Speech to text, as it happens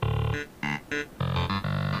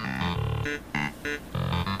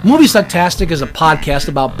Movie Sucktastic is a podcast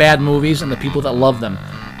about bad movies and the people that love them.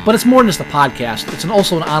 But it's more than just a podcast. It's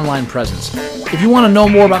also an online presence. If you want to know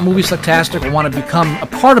more about Movie Sucktastic or want to become a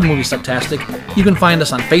part of Movie Sucktastic, you can find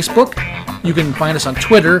us on Facebook. You can find us on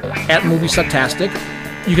Twitter at Movie Sucktastic.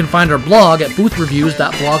 You can find our blog at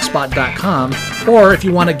boothreviews.blogspot.com. Or if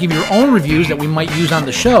you want to give your own reviews that we might use on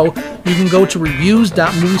the show, you can go to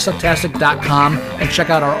reviews.moviesucktastic.com and check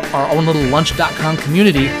out our own little lunch.com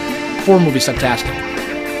community for Movie Sucktastic.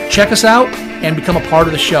 Check us out and become a part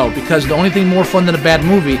of the show, because the only thing more fun than a bad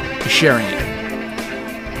movie is sharing it.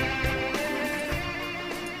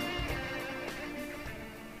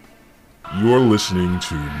 You're listening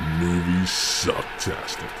to Movie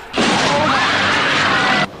Sucktastic.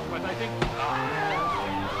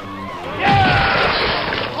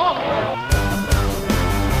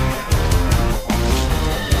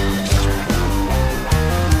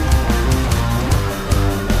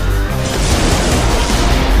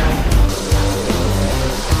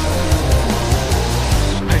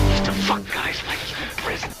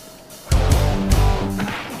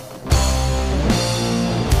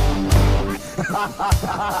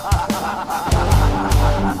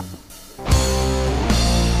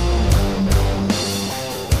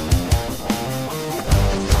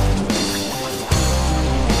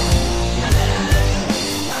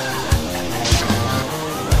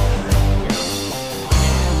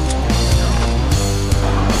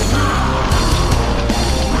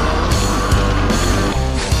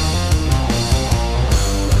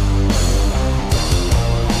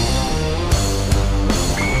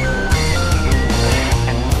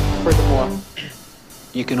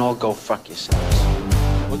 You can all go fuck yourselves.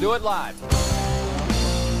 We'll do it live.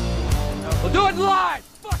 We'll do it live!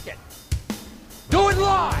 Fuck it! Do it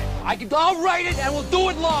live! I'll write it and we'll do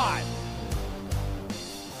it live!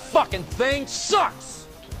 Fucking thing sucks!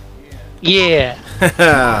 Yeah.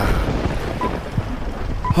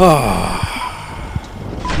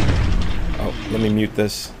 Oh, let me mute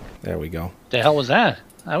this. There we go. The hell was that?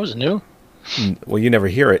 That was new. Well, you never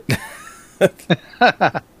hear it.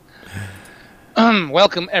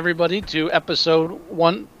 Welcome, everybody, to episode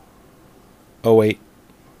 108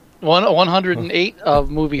 of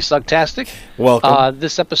Movie Sucktastic. Welcome.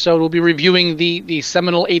 This episode will be reviewing the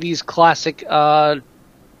seminal 80s classic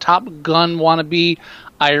Top Gun wannabe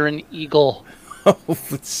Iron Eagle. Oh,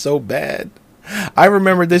 it's so bad. I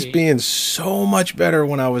remember this being so much better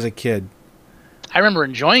when I was a kid. I remember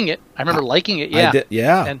enjoying it. I remember liking it, yeah. I did,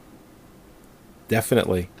 yeah. And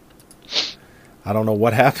definitely. I don't know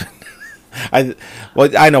what happened. I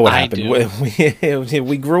know what happened.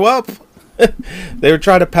 We grew up. They were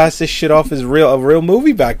trying to pass this shit off as a real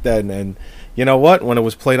movie back then, and you know what? When it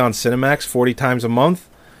was played on Cinemax 40 times a month,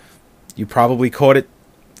 you probably caught it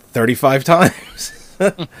 35 times.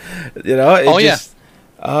 You know?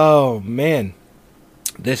 Oh man,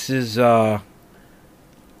 this is. I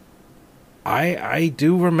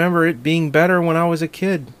do remember it being better when I was a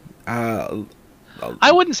kid. I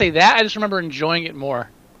wouldn't say that. I just remember enjoying it more.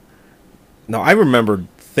 No, I remember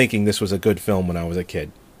thinking this was a good film when I was a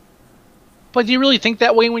kid. But do you really think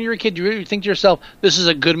that way when you're a kid? Do you really think to yourself, "This is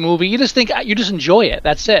a good movie"? You just think you just enjoy it.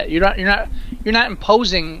 That's it. You're not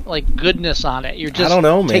imposing like goodness on it. You're just I don't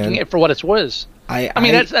know, man. Taking it for what it was. I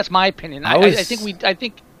mean, that's my opinion. I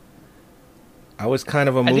think I was kind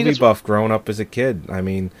of a movie buff growing up as a kid. I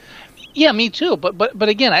mean, yeah, me too. But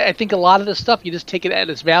again, I think a lot of this stuff you just take it at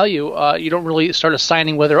its value. You don't really start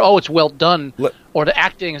assigning whether it's well done or the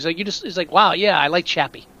acting is like it's like wow, yeah, I like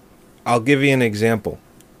Chappie. I'll give you an example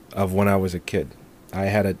of when I was a kid. I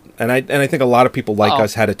had I think a lot of people like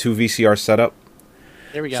us had a 2 VCR setup.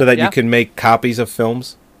 There we go. So that you can make copies of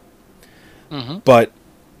films. Mm-hmm. But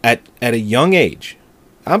at a young age,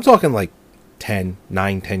 I'm talking like 10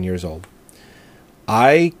 years old,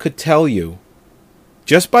 I could tell you,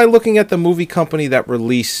 just by looking at the movie company that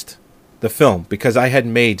released the film, because I had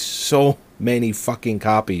made so many fucking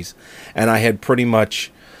copies, and I had pretty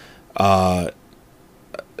much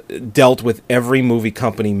dealt with every movie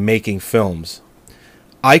company making films,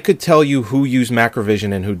 I could tell you who used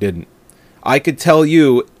Macrovision and who didn't. I could tell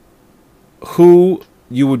you who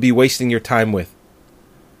you would be wasting your time with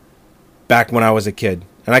back when I was a kid.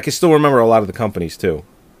 And I can still remember a lot of the companies, too.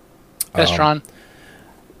 Vestron.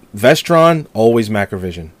 Vestron, always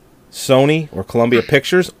Macrovision. Sony or Columbia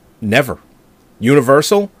Pictures, never.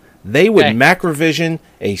 Universal, they would Macrovision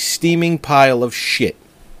a steaming pile of shit.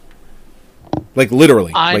 Like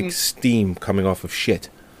literally, like steam coming off of shit.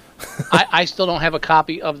 I still don't have a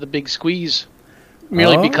copy of The Big Squeeze,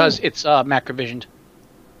 merely because it's Macrovisioned.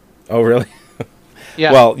 Oh, really?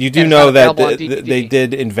 Yeah. Well, you do know that they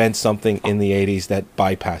did invent something in the 80s that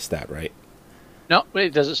bypassed that, right? No,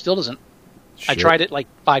 it does. It still doesn't. I Shit. tried it like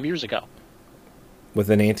 5 years ago. With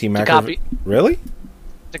an anti-macro... copy. Really?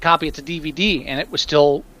 To copy it to DVD, and it was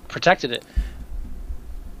still protected it.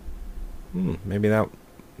 Maybe.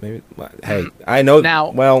 Hey, I know...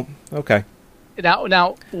 Now... Well, okay.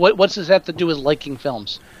 Now, what's this have to do with liking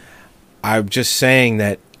films? I'm just saying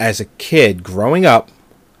that as a kid, growing up,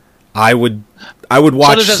 I would watch...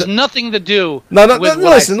 So this has nothing to do No, with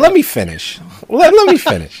listen, let me finish. Let me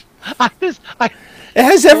finish. It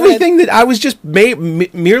has everything that I was just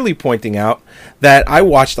merely pointing out that I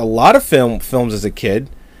watched a lot of films as a kid,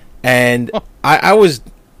 and I was,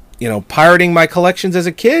 pirating my collections as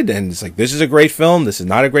a kid, and it's like, this is a great film, this is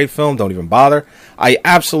not a great film, don't even bother. I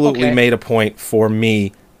absolutely made a point for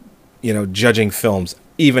me, judging films,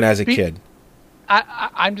 even as a kid.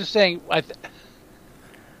 I'm just saying,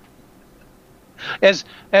 as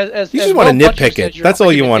you just want to nitpick it. That's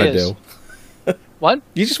all you want to do. What?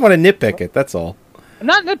 You just want to nitpick it. That's all. I'm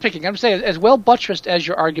not nitpicking. I'm saying, as well buttressed as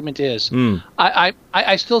your argument is,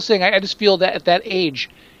 I still saying I just feel that at that age,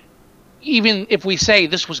 even if we say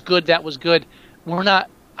this was good, that was good, we're not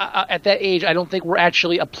at that age. I don't think we're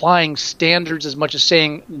actually applying standards as much as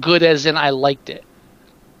saying good as in I liked it.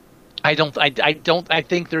 I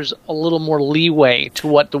think there's a little more leeway to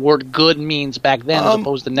what the word good means back then as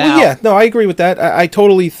opposed to now. Well, yeah, no, I agree with that. I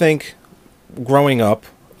totally think growing up,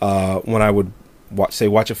 when I would watch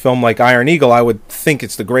a film like Iron Eagle, I would think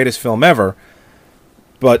it's the greatest film ever.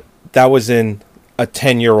 But that was in a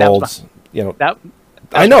 10-year-old's,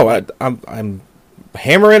 I know. I'm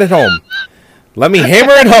hammering it home. Let me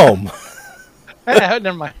hammer it home.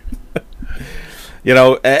 Never mind.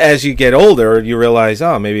 As you get older, you realize,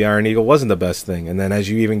 maybe Iron Eagle wasn't the best thing. And then as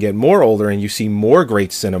you even get more older and you see more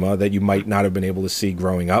great cinema that you might not have been able to see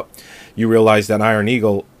growing up, you realize that Iron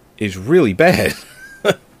Eagle is really bad.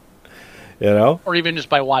 Or even just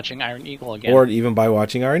by watching Iron Eagle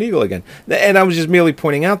again. And I was just merely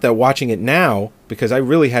pointing out that watching it now, because I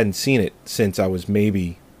really hadn't seen it since I was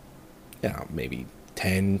maybe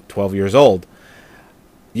 10, 12 years old,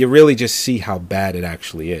 you really just see how bad it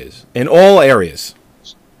actually is in all areas.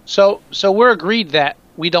 So we're agreed that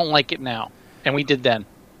we don't like it now, and we did then.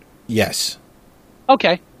 Yes.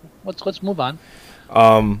 Okay, let's move on.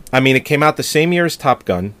 It came out the same year as Top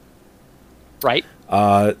Gun. Right.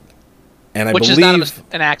 And I Which believe, is not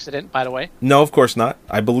an accident, by the way. No, of course not.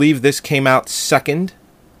 I believe this came out second.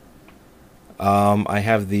 I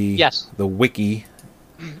have the wiki.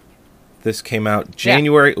 This came out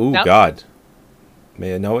January. Yeah. Ooh, now, God.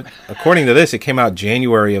 May I know it? According to this, it came out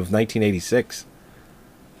January of 1986.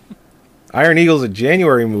 Iron Eagle's a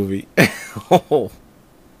January movie.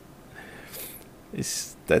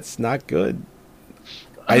 That's not good.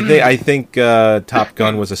 I think Top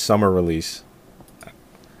Gun was a summer release.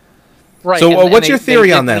 Right. So what's your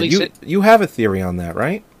theory on that? You have a theory on that,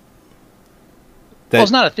 right? Well,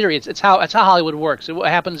 it's not a theory. It's how Hollywood works. So what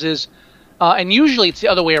happens is, and usually it's the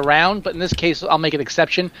other way around, but in this case, I'll make an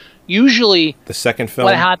exception. Usually, the second film.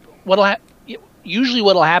 Usually,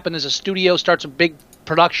 what'll happen is a studio starts a big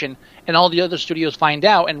production, and all the other studios find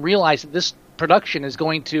out and realize that this production is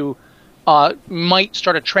going to might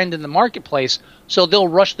start a trend in the marketplace, so they'll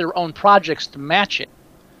rush their own projects to match it.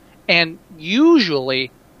 And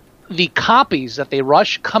usually, the copies that they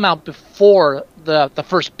rush come out before the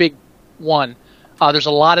first big one. There's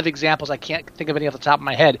a lot of examples. I can't think of any off the top of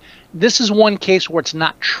my head. This is one case where it's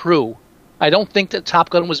not true. I don't think that Top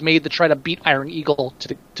Gun was made to try to beat Iron Eagle to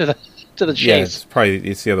the chase. Yeah,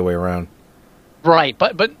 it's the other way around. Right,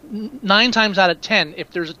 but 9 times out of 10, if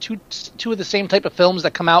there's two of the same type of films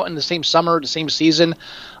that come out in the same summer, the same season,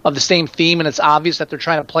 of the same theme, and it's obvious that they're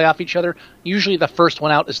trying to play off each other, usually the first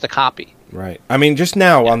one out is the copy. Right. Just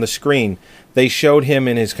now on the screen, they showed him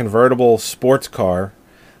in his convertible sports car.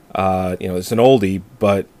 It's an oldie,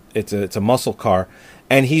 but it's a muscle car,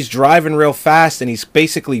 and he's driving real fast, and he's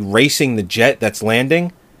basically racing the jet that's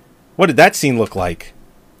landing. What did that scene look like?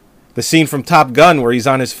 The scene from Top Gun where he's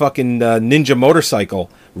on his fucking ninja motorcycle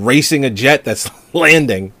racing a jet that's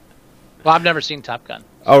landing. Well, I've never seen Top Gun.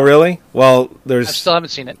 Oh, really? Well, I still haven't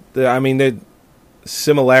seen it. The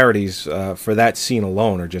similarities for that scene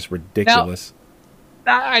alone are just ridiculous.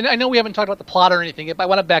 Now, I know we haven't talked about the plot or anything, but I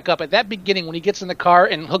want to back up. At that beginning, when he gets in the car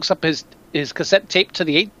and hooks up his cassette tape to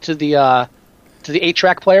the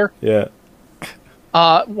 8-track player. Yeah.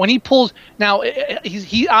 When he pulls, now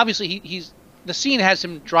he obviously the scene has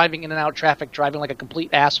him driving in and out of traffic, driving like a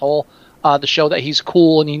complete asshole, to show that he's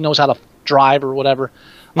cool and he knows how to drive or whatever.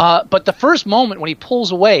 But the first moment when he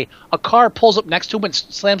pulls away, a car pulls up next to him and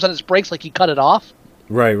slams on his brakes like he cut it off.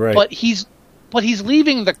 Right. But he's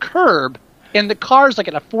leaving the curb, and the car's like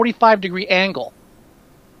at a 45-degree angle.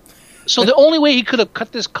 So the only way he could have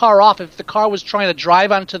cut this car off if the car was trying to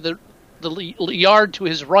drive onto the yard to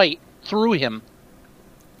his right through him.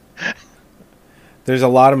 There's a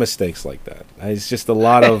lot of mistakes like that. It's just a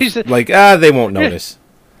lot of they won't notice.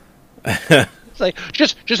 It's like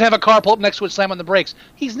just have a car pull up next to it, slam on the brakes.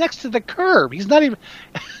 He's next to the curb. He's not even.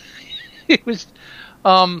 It was,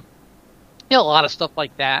 a lot of stuff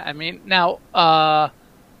like that. I mean, now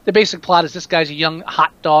the basic plot is this guy's a young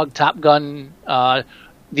hot dog Top Gun.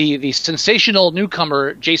 The sensational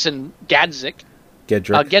newcomer Jason Gedrick.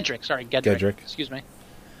 Gedrick. Excuse me.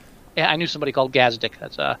 Yeah, I knew somebody called Gazdick.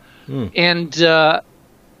 That's and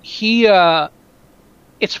he.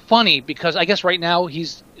 It's funny because I guess right now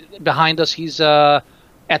he's behind us. He's at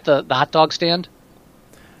the hot dog stand.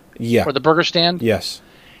 Yeah. Or the burger stand. Yes.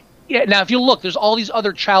 Yeah. Now, if you look, there's all these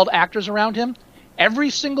other child actors around him. Every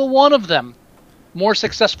single one of them more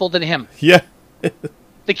successful than him. Yeah.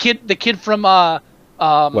 The kid from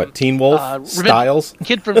Teen Wolf? Styles?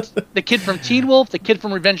 The kid from Teen Wolf, the kid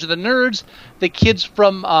from Revenge of the Nerds, the kids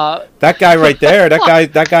from that guy right there.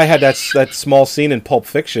 That guy had that small scene in Pulp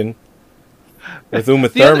Fiction with Uma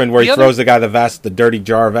Thurman where he throws the guy the dirty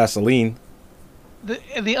jar of Vaseline.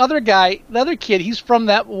 The other kid, he's from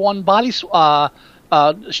that one body.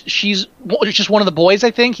 She's just one of the boys,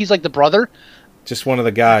 I think. He's like the brother. Just one of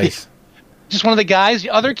the guys. Just one of the guys. The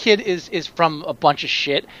other kid is from a bunch of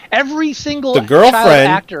shit. Every single child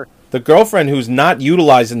actor. The girlfriend who's not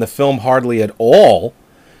utilized in the film hardly at all.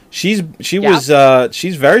 She's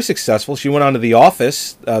very successful. She went on to The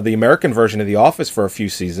Office, the American version of The Office, for a few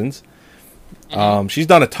seasons. Mm-hmm. She's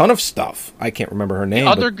done a ton of stuff. I can't remember her name.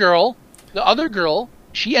 The other girl,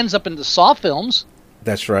 she ends up in the Saw films.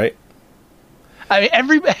 That's right. I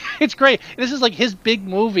mean, it's great. This is like his big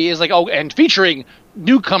movie is like, and featuring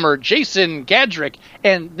newcomer Jason Gedrick,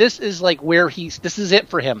 and this is like where this is it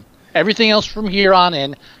for him. Everything else from here on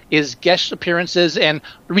in is guest appearances, and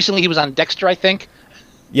recently he was on Dexter, I think.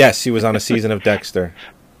 Yes, he was on a season of Dexter.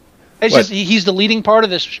 It's just he's the leading part of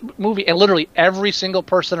this movie, and literally every single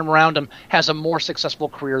person around him has a more successful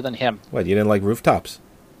career than him. What, you didn't like Rooftops?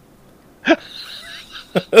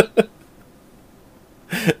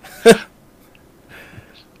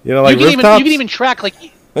 You know, like Rooftops? You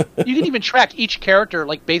can even track each character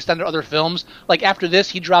like based on their other films. Like after this,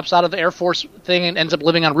 he drops out of the Air Force thing and ends up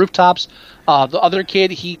living on Rooftops. The other kid,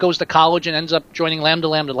 he goes to college and ends up joining Lambda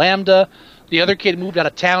Lambda Lambda. The other kid moved out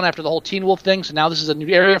of town after the whole Teen Wolf thing, so now this is a new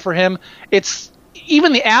area for him. It's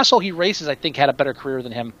even the asshole he races, I think, had a better career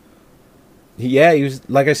than him. Yeah, he was,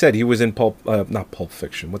 like I said, he was in not Pulp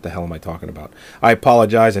Fiction. What the hell am I talking about? I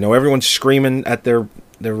apologize. I know everyone's screaming at their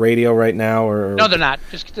radio right now. No, they're not.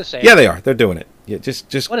 Just to say. Yeah, they are. They're doing it. Yeah,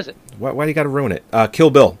 just. What is it? Why do you got to ruin it? Kill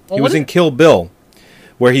Bill. Well, he was in Kill Bill,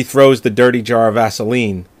 where he throws the dirty jar of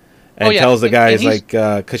Vaseline and tells the guy,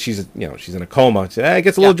 because she's in a coma. Says, it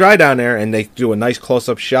gets a little dry down there, and they do a nice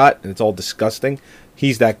close-up shot, and it's all disgusting.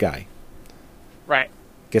 He's that guy. Right.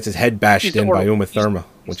 Gets his head bashed in by Uma Thurman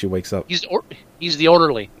when she wakes up. He's the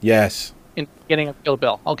orderly. Yes. In getting a Kill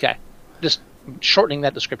Bill. Okay. Just shortening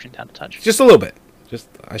that description down a touch. Just a little bit.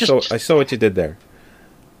 I saw what you did there.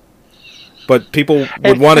 But people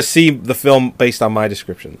would want to see the film based on my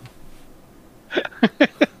description.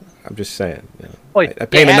 I'm just saying. I'm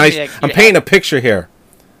painting a picture here.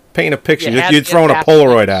 Painting a picture. You're throwing a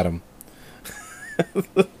Polaroid at him.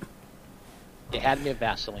 You had me at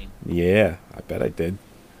Vaseline. Yeah, I bet I did.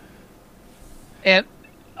 And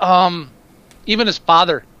even his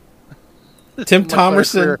father, Tim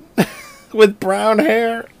Thomerson, with brown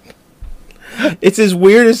hair. It's as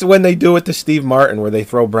weird as when they do it to Steve Martin, where they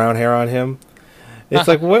throw brown hair on him. It's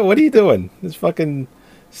like, what are you doing? Just fucking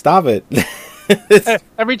stop it.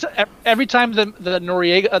 every time the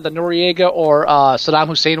Noriega or Saddam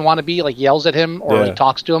Hussein wannabe like yells at him or like,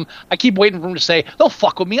 talks to him, I keep waiting for him to say, "Don't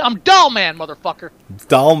fuck with me. I'm Doll Man, motherfucker."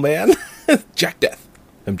 Doll Man. Jack Death.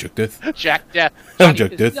 I'm Jack Death. Jack Death. I'm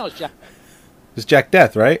Jack Death. No, it's Jack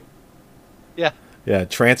Death, right? Yeah. Yeah.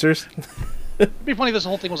 Trancers. It'd be funny if this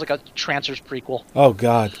whole thing was like a Trancers prequel. Oh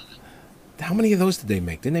God. How many of those did they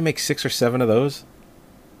make? Didn't they make 6 or 7 of those?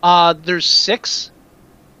 There's 6.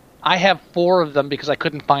 I have 4 of them because I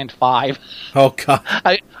couldn't find 5. Oh God!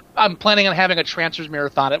 I'm planning on having a Trancers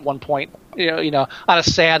marathon at one point. You know, on a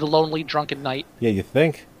sad, lonely, drunken night. Yeah, you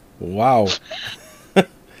think? Wow.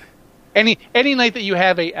 Any night that you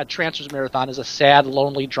have a Trancers marathon is a sad,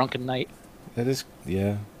 lonely, drunken night. That is,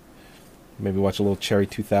 yeah. Maybe watch a little Cherry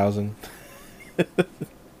 2000.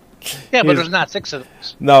 Yeah, but there's not 6 of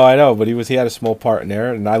those. No, I know, but he had a small part in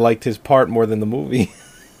there, and I liked his part more than the movie.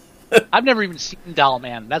 I've never even seen Doll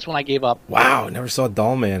Man. That's when I gave up. Wow, never saw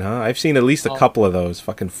Doll Man, huh? I've seen at least a couple of those.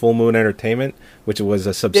 Fucking Full Moon Entertainment, which was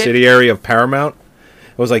a subsidiary of Paramount.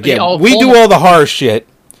 It was like, yeah, we do all the horror shit.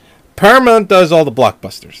 Paramount does all the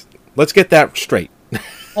blockbusters. Let's get that straight.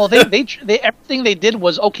 Well, they everything they did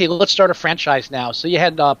was, okay, let's start a franchise now. So you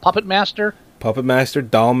had Puppet Master,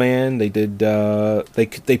 Doll Man. They did.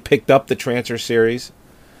 They picked up the Transfer series.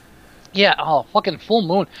 Yeah. Fucking Full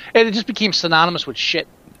Moon. And it just became synonymous with shit.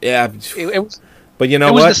 Yeah. It was. But you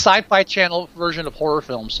know what? It was the Sci-Fi Channel version of horror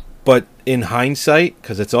films. But in hindsight,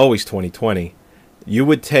 because it's always 2020, you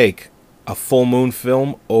would take a Full Moon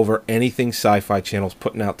film over anything Sci-Fi Channel's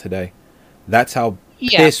putting out today. That's how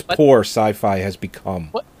poor Sci-Fi has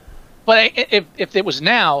become. But if it was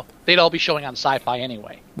now, they'd all be showing on Sci-Fi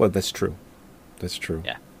anyway. Well, that's true. That's true.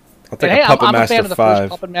 Yeah. I'll take a Puppet I'm Master a fan of the 5. first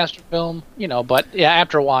Puppet Master film, but yeah,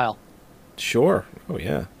 after a while. Sure. Oh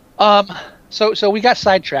yeah. So we got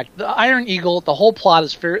sidetracked. The Iron Eagle. The whole plot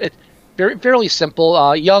is fairly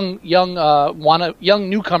simple. Young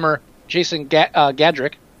newcomer Jason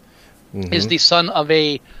Gadrick is the son of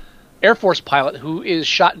a Air Force pilot who is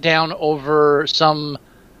shot down over some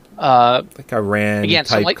like Iran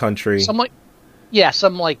type country. Some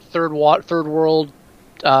third world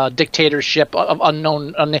dictatorship of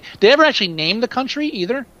unknown. Did they ever actually name the country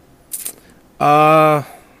either?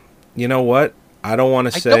 You know what? I don't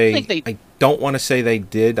want to say. I don't want to say they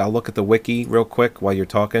did. I'll look at the wiki real quick while you're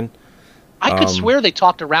talking. I could swear they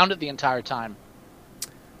talked around it the entire time,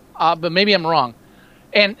 but maybe I'm wrong.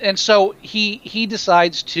 And so he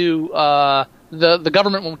decides to the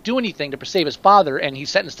government won't do anything to save his father, and he's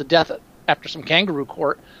sentenced to death after some kangaroo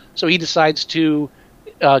court. So he decides to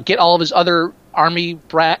get all of his other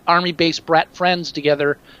army-based brat friends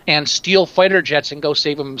together and steal fighter jets and go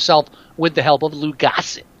save him himself with the help of Lou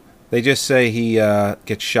Gossett. They just say he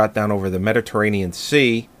gets shot down over the Mediterranean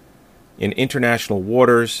Sea in international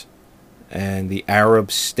waters, and the Arab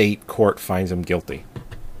state court finds him guilty.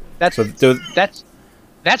 That's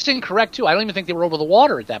incorrect too. I don't even think they were over the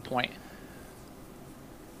water at that point.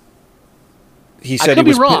 He said he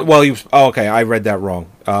was wrong. Well, he was. Oh, okay, I read that wrong.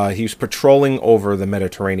 He was patrolling over the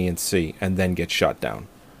Mediterranean Sea and then gets shot down.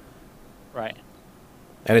 Right.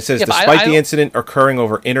 And it says, despite the incident occurring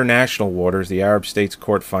over international waters, the Arab States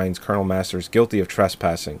Court finds Colonel Masters guilty of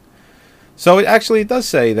trespassing. So it does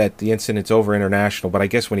say that the incident's over international, but I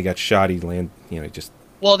guess when he got shot, he just.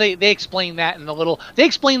 Well, they explain that in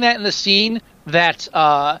the scene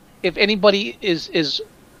that if anybody is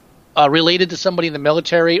related to somebody in the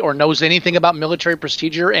military or knows anything about military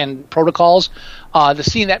procedure and protocols, the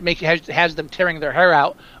scene that has them tearing their hair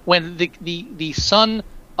out when the son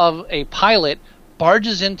of a pilot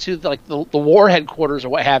barges into the war headquarters or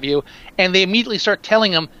what have you, and they immediately start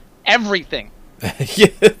telling him everything.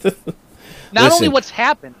 Not only what's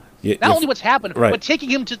happened, but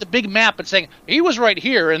taking him to the big map and saying he was right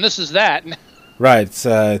here and this is that. Right.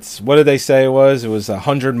 It's what did they say it was? It was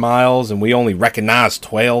 100 miles and we only recognized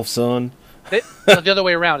 12, son. The other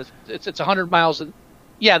way around. It's 100 miles.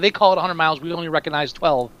 Yeah, they call it 100 miles. We only recognize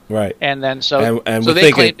 12. Right. And then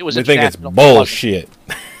they claimed it was it's bullshit.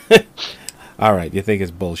 All right, you think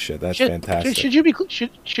it's bullshit? That's fantastic. Should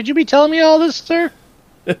you be telling me all this, sir?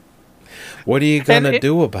 What are you gonna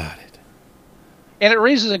do about it? And it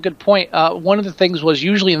raises a good point. One of the things was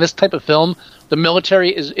usually in this type of film, the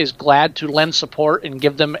military is glad to lend support and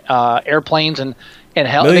give them airplanes and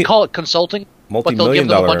help. They call it consulting, but they'll give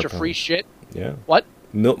them a bunch of free shit. Yeah. What?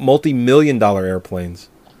 Multi-million-dollar airplanes.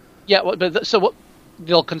 Yeah,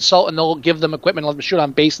 they'll consult and they'll give them equipment and let them shoot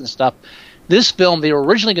on base and stuff. This film, they were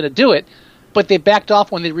originally going to do it, but they backed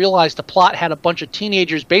off when they realized the plot had a bunch of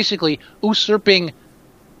teenagers basically usurping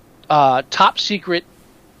top secret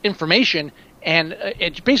information and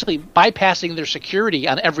it's basically bypassing their security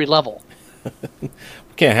on every level. We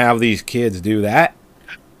can't have these kids do that.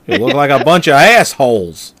 They look like a bunch of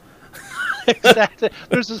assholes. Exactly.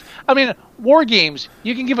 War games.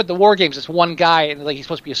 You can give it the war games. It's one guy, and he's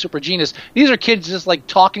supposed to be a super genius. These are kids just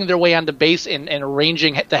talking their way onto base and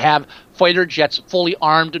arranging to have fighter jets fully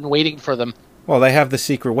armed and waiting for them. Well, they have the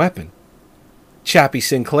secret weapon, Chappie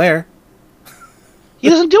Sinclair. He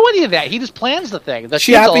doesn't do any of that. He just plans the thing.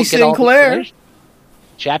 Chappie Sinclair.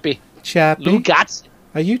 Chappie. Lou Gossett.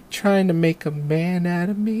 Are you trying to make a man out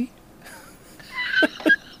of me?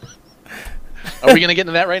 Are we going to get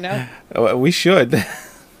into that right now? We should.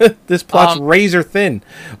 This plot's razor thin.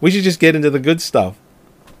 We should just get into the good stuff.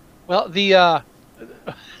 Well,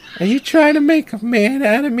 Are you trying to make a man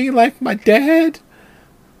out of me like my dad?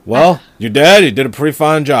 Well, your dad, he did a pretty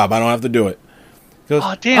fine job. I don't have to do it. Goes,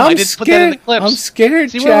 oh, damn, I didn't put that in the clips. I'm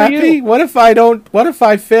scared, Chappie. What if I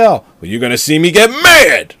fail? Well, you're going to see me get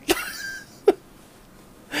mad.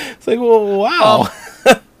 It's like, well, wow.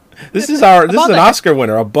 This is an Oscar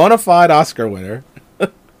winner, a bona fide Oscar winner.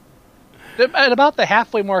 At about the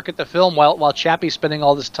halfway mark at the film, while Chappie's spending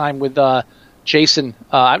all this time with Jason,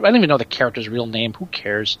 I don't even know the character's real name. Who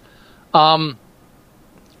cares? But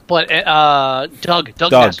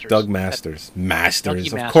Doug Masters. Doug Masters.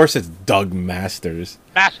 Masters. Of course it's Doug Masters.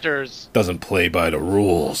 Masters. Doesn't play by the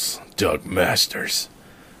rules. Doug Masters.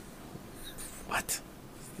 What?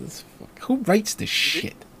 Who writes this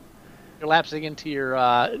shit? You're lapsing into your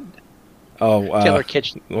Taylor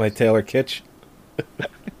Kitsch. My Taylor Kitsch?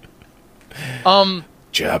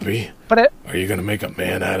 Chappie, are you going to make a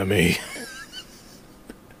man out of me?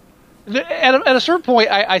 At a certain point,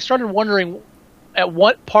 I started wondering at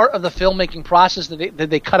what part of the filmmaking process did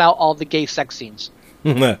they cut out all the gay sex scenes.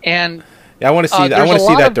 And yeah, I want to see that. I want to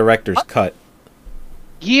see that director's cut.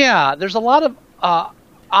 Yeah, there's a lot of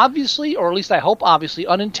obviously, or at least I hope obviously,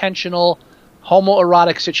 unintentional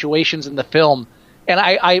homoerotic situations in the film. And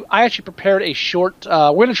I actually prepared a short.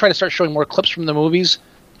 We're going to try to start showing more clips from the movies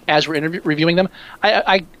as we're reviewing them.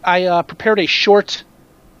 I prepared a short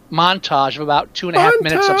montage of about 2.5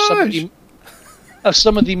 minutes of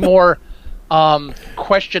some of the more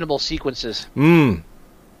questionable sequences. Do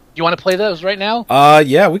you want to play those right now?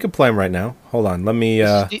 Yeah, we can play them right now. Hold on, let me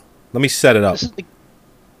set it up.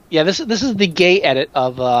 This is the gay edit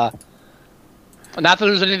of. Not that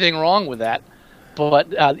there's anything wrong with that, but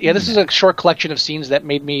this is a short collection of scenes that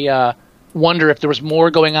made me wonder if there was more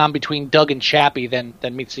going on between Doug and Chappie than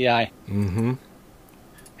meets the eye. Mm-hmm.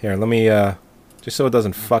 Here, let me just so it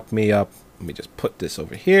doesn't fuck me up. Let me just put this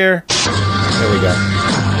over here. There we go.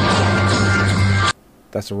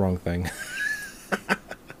 That's the wrong thing.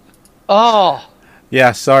 Oh.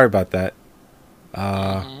 Yeah, sorry about that.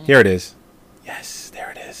 Here it is. Yes,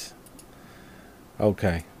 there it is.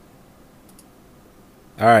 Okay.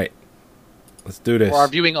 All right. Let's do this. For our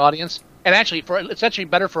viewing audience. And actually, it's actually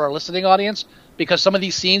better for our listening audience because some of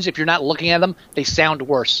these scenes, if you're not looking at them, they sound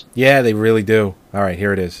worse. Yeah, they really do. All right,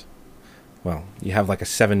 here it is. Well, you have like a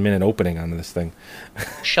 7-minute opening on this thing.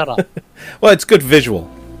 Shut up. Well, it's good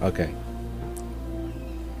visual. Okay.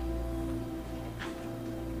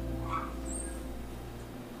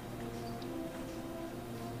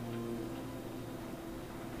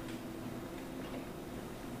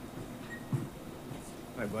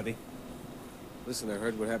 Hi, buddy. Listen, I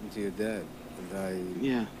heard what happened to your dad, and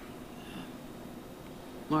Yeah.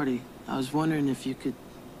 Marty, I was wondering if you could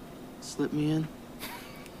slip me in?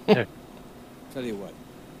 Tell you what,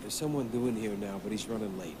 there's someone due in here now, but he's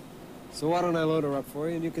running late. So why don't I load her up for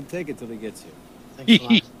you, and you can take it till he gets here.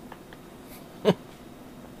 Thanks a lot.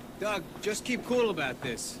 Doug, just keep cool about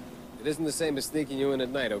this. It isn't the same as sneaking you in at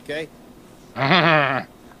night, okay?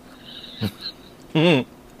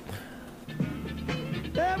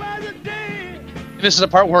 This is a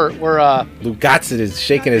part where Lou Gossett is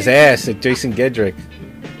shaking his ass at Jason Gedrick,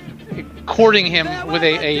 courting him with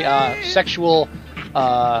a sexual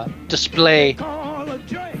display.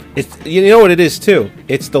 It's, you know what it is too.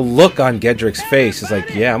 It's the look on Gedrick's face. It's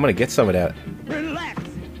like, yeah, I'm gonna get some of that.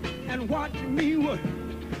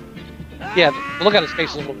 Yeah, the look on his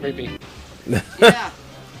face is a little creepy. Yeah,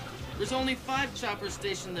 there's only 5 choppers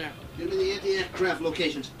stationed there. Give me the anti-aircraft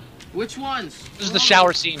locations. Which ones? This is the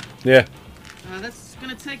shower scene. Yeah. That's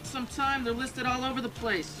gonna take some time. They're listed all over the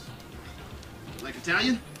place. Like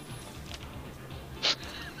Italian?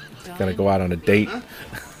 Gonna go out on a date. Huh?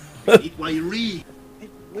 Eat while you read. Hey,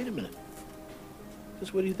 wait a minute.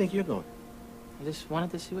 Just where do you think you're going? I just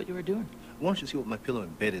wanted to see what you were doing. I want you to see what my pillow in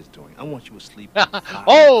bed is doing. I want you asleep.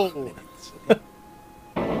 Oh! Minutes, okay?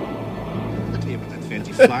 I tell you about that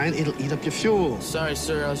fancy flying. It'll eat up your fuel. Sorry,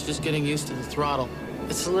 sir. I was just getting used to the throttle.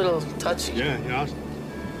 It's a little touchy. Yeah.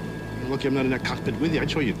 You're lucky I'm not in that cockpit with you. I'd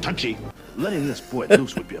show you touchy. Letting this boy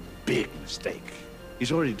loose would be a big mistake.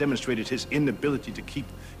 He's already demonstrated his inability to keep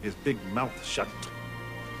his big mouth shut.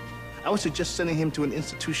 I would suggest sending him to an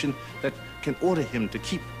institution that can order him to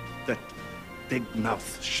keep that big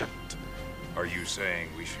mouth shut. Are you saying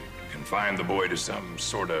we should confine the boy to some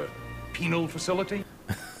sort of penal facility?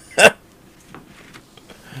 I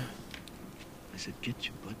said, get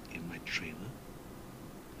your butt in my trailer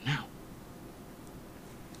now.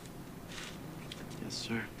 Yes,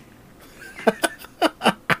 sir.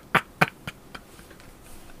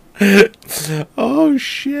 Oh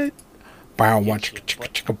shit! Bow wow,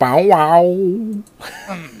 chicka bow wow.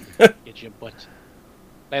 Get your butt.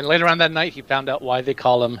 And later on that night, he found out why they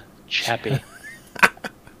call him Chappie.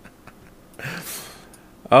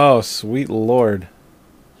 Oh, sweet lord!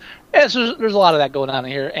 Yeah, so there's a lot of that going on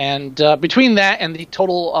here, and between that and the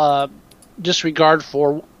total disregard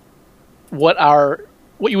for what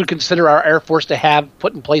what you would consider our Air Force to have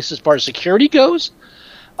put in place as far as security goes.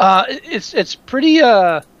 It's pretty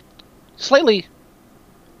slightly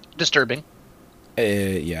disturbing.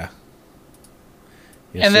 Yeah.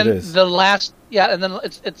 Yes, and then it is. and then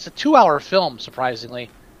it's a 2-hour film, surprisingly.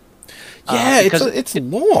 Yeah, it's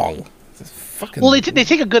long. It's fucking. Well, they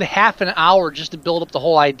take a good half an hour just to build up the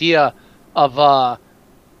whole idea of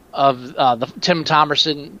the Tim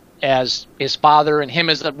Thomerson as his father and him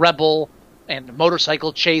as a rebel and a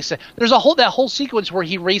motorcycle chase. There's that whole sequence where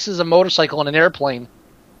he races a motorcycle in an airplane,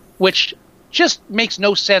 which just makes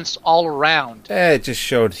no sense all around. It just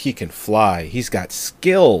showed he can fly. He's got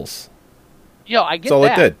skills. I get That's all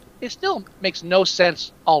that. it did. It still makes no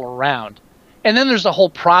sense all around. And then there's the whole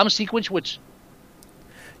prom sequence, which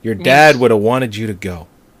your dad would have wanted you to go.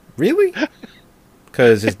 Really?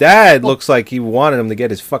 Because his dad looks like he wanted him to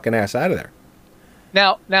get his fucking ass out of there.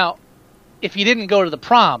 Now, if he didn't go to the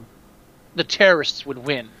prom, the terrorists would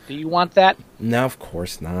win. Do you want that? No, of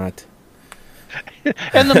course not.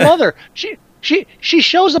 And the mother, she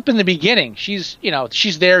shows up in the beginning. She's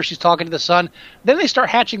there. She's talking to the son. Then they start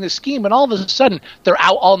hatching this scheme, and all of a sudden they're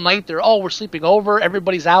out all night. We're sleeping over.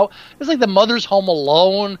 Everybody's out. It's like the mother's home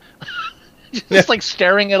alone, just like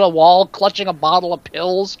staring at a wall, clutching a bottle of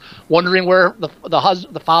pills, wondering where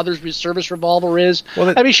the father's service revolver is.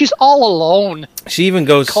 Well, I mean, she's all alone. She even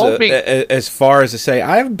goes as far as to say,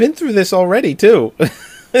 "I've been through this already too.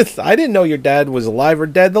 I didn't know your dad was alive or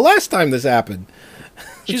dead the last time this happened."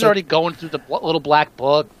 She's already going through the little black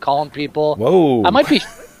book, calling people. Whoa! I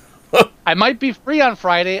might be free on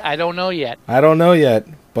Friday. I don't know yet.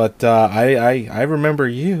 But I remember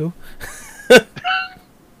you.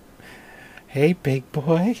 Hey, big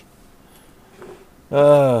boy.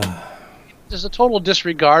 There's a total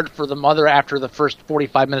disregard for the mother after the first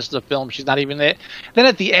 45 minutes of the film. She's not even there. Then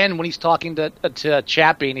at the end, when he's talking to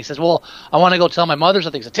Chappie, and he says, "Well, I want to go tell my mother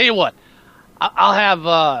something." He says, "Tell you what, I'll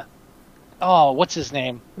have." What's his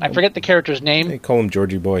name? I forget the character's name. They call him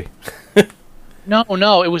Georgie Boy.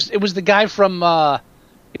 No, it was the guy from.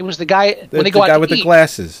 It was the guy when they go out the guy to with eat. the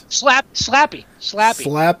glasses. Slappy.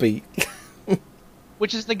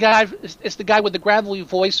 Which is the guy? It's the guy with the gravelly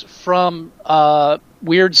voice from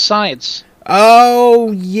Weird Science.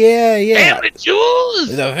 Oh yeah. Family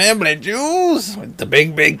Jewels. The Family Jewels with the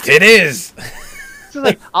big titties. So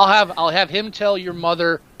like, I'll have him tell your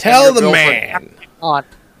mother. Tell the man. On.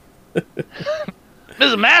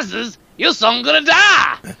 Mr. Masters, your son's gonna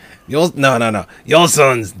die. No. Your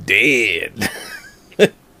son's dead.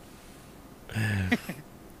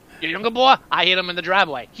 Your younger boy, I hit him in the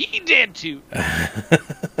driveway. He dead too.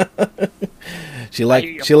 She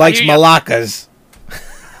likes malacas.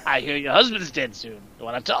 I hear your husband's dead soon. You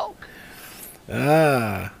want to talk?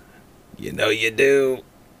 You know you do.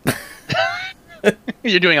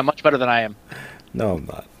 You're doing it much better than I am. No, I'm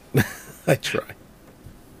not. I try.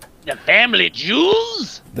 The Family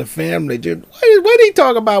Jewels? The Family Jewels. What are you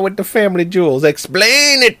talking about with the Family Jewels?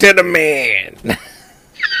 Explain it to the man.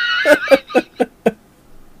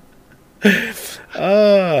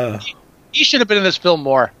 He should have been in this film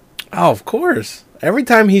more. Oh, of course. Every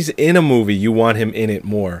time he's in a movie, you want him in it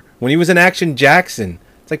more. When he was in Action Jackson,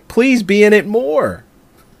 it's like, please be in it more.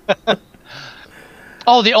 The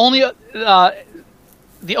only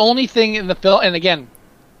thing in the film, and again,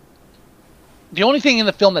 the only thing in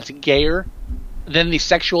the film that's gayer than the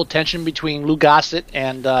sexual tension between Lou Gossett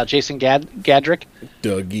and Jason Gadrick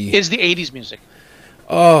Dougie is the 80s music.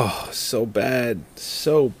 Oh, so bad.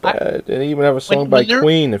 And they even have a song by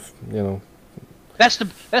Queen, if you know. That's like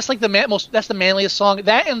that's the manliest song.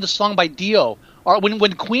 That and the song by Dio are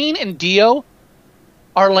when Queen and Dio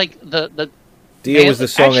are like the Dio was the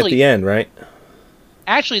song at the end, right?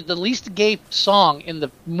 Actually, the least gay song in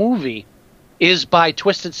the movie is by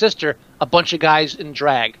Twisted Sister, a bunch of guys in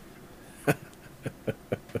drag.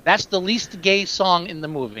 That's the least gay song in the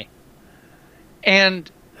movie. And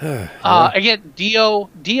again, Dio,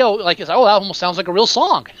 like, that almost sounds like a real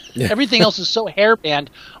song. Everything else is so hairband.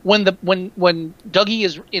 When Dougie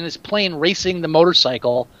is in his plane racing the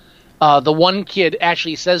motorcycle, the one kid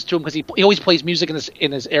actually says to him, because he always plays music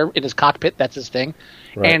in his cockpit. That's his thing,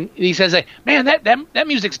 right. And he says, "Man, that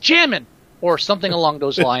music's jamming," or something along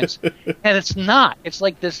those lines. And it's not. It's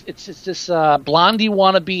like this. It's this Blondie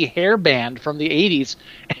wannabe hair band from the '80s.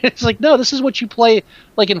 And it's like, no, this is what you play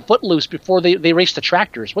like in Footloose before they race the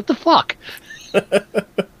tractors. What the fuck?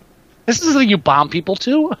 This is something you bomb people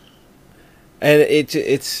to. And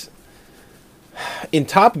it's in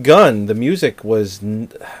Top Gun. The music was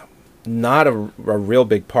not a real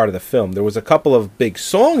big part of the film. There was a couple of big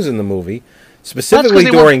songs in the movie, specifically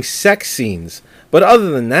during sex scenes. But other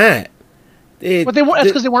than that. That's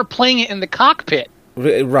because they weren't playing it in the cockpit.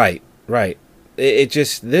 Right. It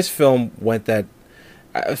just, this film went that.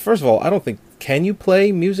 First of all, I don't think, can you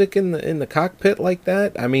play music in the cockpit like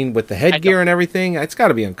that? I mean, with the headgear and everything, it's got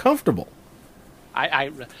to be uncomfortable.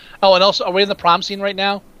 And also, are we in the prom scene right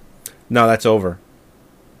now? No, that's over.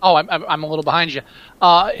 Oh, I'm a little behind you.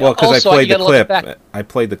 Well, because I played the clip. I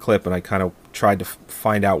played the clip, and I kind of tried to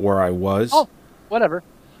find out where I was. Oh, whatever.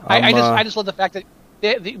 I just love the fact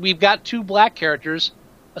that we've got two black characters,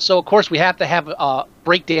 so of course we have to have a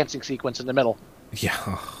breakdancing sequence in the middle.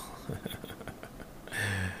 Yeah.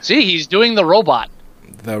 See, he's doing the robot.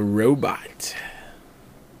 The robot.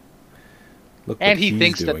 Look and he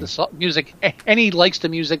thinks doing. That the music, and he likes the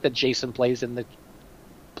music that Jason plays in the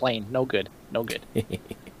plane. No good.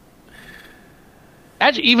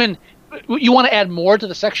 Actually, even you want to add more to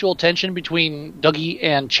the sexual tension between Dougie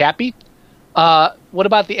and Chappie? What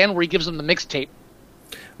about the end where he gives him the mixtape?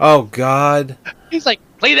 Oh God! He's like,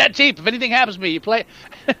 play that tape. If anything happens to me, you play.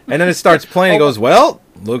 And then it starts playing. He goes, "Well,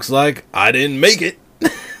 looks like I didn't make it.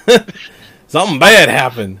 Something bad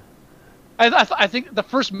happened." I think the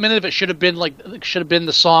first minute of it should have been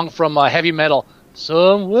the song from Heavy Metal.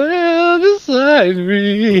 Somewhere beside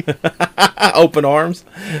me. Open arms.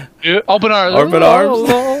 Yeah, open arms. Open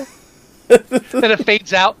arms. Then it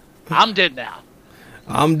fades out. I'm dead now.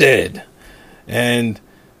 I'm dead. And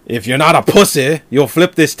if you're not a pussy, you'll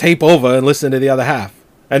flip this tape over and listen to the other half.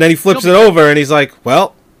 And then he flips it over and he's like,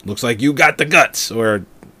 well, looks like you got the guts. Or,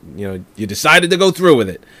 you decided to go through with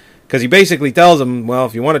it. Because he basically tells him, well,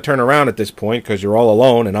 if you want to turn around at this point because you're all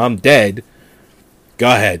alone and I'm dead,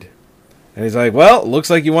 go ahead. And he's like, well, looks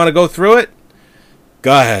like you want to go through it.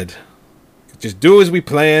 Go ahead. Just do as we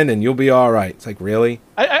planned and you'll be all right. It's like, really?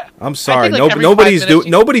 I'm sorry.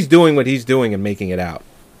 Nobody's doing what he's doing and making it out.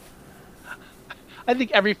 I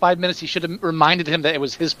think every 5 minutes he should have reminded him that it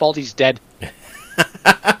was his fault he's dead.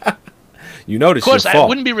 You notice, of course, I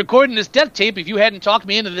wouldn't be recording this death tape if you hadn't talked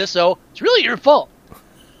me into this, so it's really your fault.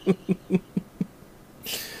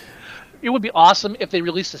 It would be awesome if they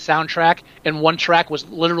released a soundtrack and one track was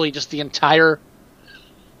literally just the entire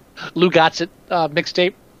Lou Gossett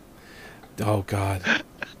mixtape. Oh, God.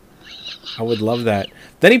 I would love that.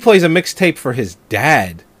 Then he plays a mixtape for his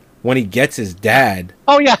dad when he gets his dad.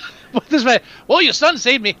 Oh, yeah. Well, your son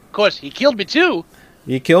saved me. Of course, he killed me, too.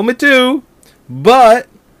 He killed me, too. But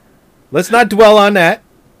let's not dwell on that.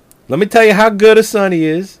 Let me tell you how good a son he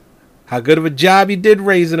is. How good of a job you did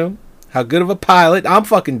raising him. How good of a pilot. I'm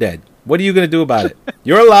fucking dead. What are you going to do about it?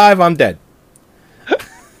 You're alive, I'm dead.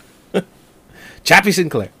 Chappie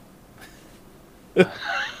Sinclair.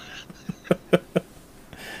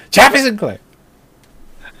 Chappie Sinclair.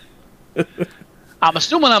 I'm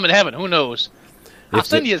assuming I'm in heaven. Who knows? I'll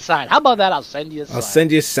send you a sign. How about that? I'll send you a sign. I'll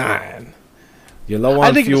send you a sign. You're low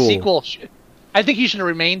on fuel. The sequel, I think he should have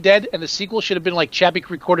remained dead, and the sequel should have been like Chappie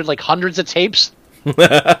recorded like hundreds of tapes.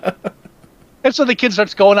 And so the kid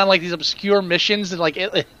starts going on like these obscure missions in like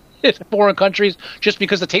foreign countries just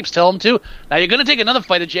because the tapes tell him to. Now you're going to take another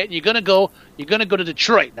fighter jet and you're going to go to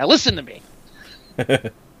Detroit. Now listen to me.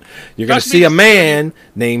 You're going to see a man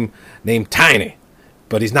named Tiny,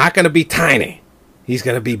 but he's not going to be tiny. He's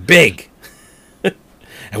going to be big.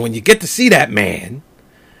 And when you get to see that man,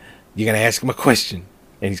 you're going to ask him a question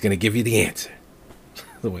and he's going to give you the answer.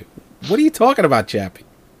 Wait, what are you talking about, Chappie?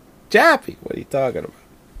 Chappie, what are you talking about?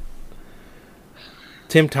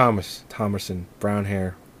 Tim Thomerson, brown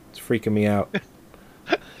hair. It's freaking me out.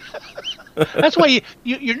 That's why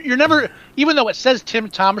you're never, even though it says Tim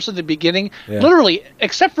Thomerson at the beginning, literally,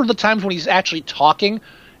 except for the times when he's actually talking,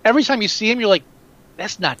 every time you see him, you're like,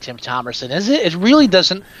 that's not Tim Thomerson, is it? It really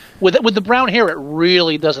doesn't. With the brown hair, it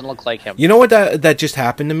really doesn't look like him. You know what that just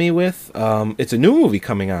happened to me with? It's a new movie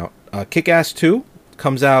coming out. Kick-Ass 2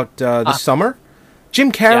 comes out this summer.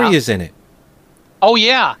 Jim Carrey is in it. Oh,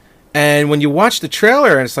 yeah. And when you watch the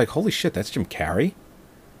trailer, and it's like, holy shit, that's Jim Carrey.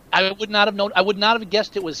 I would not have known. I would not have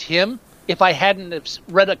guessed it was him if I hadn't have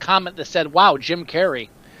read a comment that said, "Wow, Jim Carrey."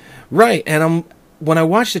 Right, and when I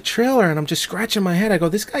watched the trailer, and I'm just scratching my head, I go,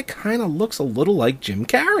 "This guy kind of looks a little like Jim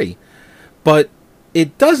Carrey," but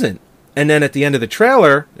it doesn't. And then at the end of the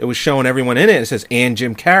trailer, it was showing everyone in it. It says, "And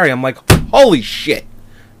Jim Carrey." I'm like, "Holy shit,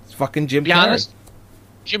 it's fucking Jim Carrey." Be honest,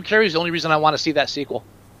 Jim Carrey is the only reason I want to see that sequel.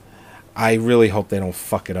 I really hope they don't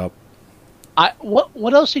fuck it up.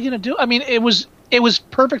 What else are you gonna do? I mean, it was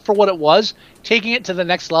perfect for what it was. Taking it to the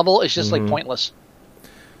next level is just like pointless.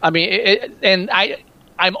 I mean,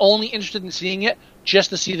 I'm only interested in seeing it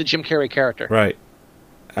just to see the Jim Carrey character. Right.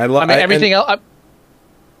 Everything else.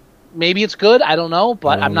 Maybe it's good. I don't know,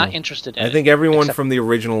 but I'm not interested in it. I think everyone from the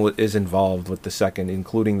original is involved with the second,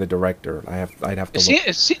 including the director. I'd have to look.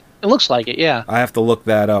 It looks like it. Yeah. I have to look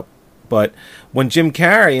that up. But when Jim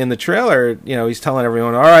Carrey in the trailer, he's telling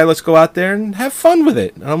everyone, all right, let's go out there and have fun with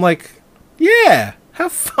it. And I'm like, yeah,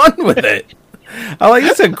 have fun with it. I'm like,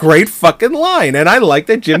 that's a great fucking line. And I like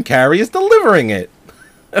that Jim Carrey is delivering it.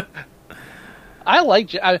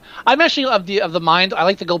 I'm actually of the mind. I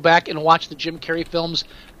like to go back and watch the Jim Carrey films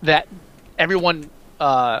that everyone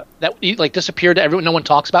that like disappeared. Everyone, no one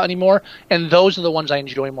talks about anymore, and those are the ones I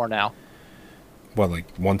enjoy more now. What, like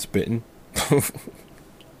Once Bitten?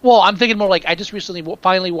 Well, I'm thinking more like I just recently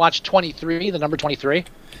finally watched 23, the number 23.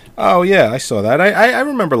 Oh yeah, I saw that. I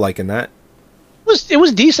remember liking that. It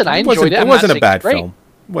was decent. I enjoyed it. It wasn't a bad film.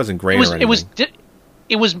 It wasn't great or anything.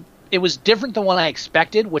 It was different than what I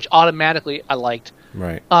expected, which automatically I liked.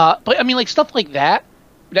 Right. But I mean, like stuff like that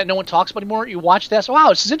no one talks about anymore. You watch that, so wow,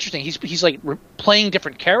 this is interesting. He's like playing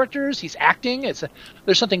different characters. He's acting. There's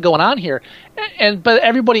something going on here. But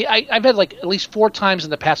everybody, I've had like at least 4 times in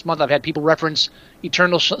the past month, I've had people reference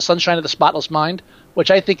Eternal Sunshine of the Spotless Mind, which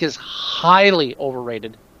I think is highly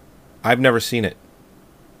overrated. I've never seen it.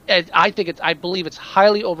 I believe it's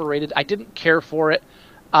highly overrated. I didn't care for it.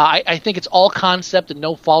 I think it's all concept and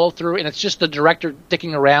no follow through, and it's just the director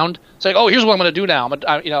dicking around. It's like, oh, here's what I'm going to do now.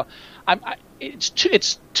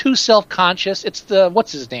 It's too self conscious. It's the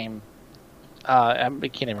what's his name? I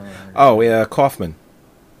can't even remember. Oh yeah, Kaufman.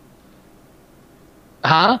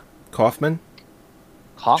 Huh? Kaufman.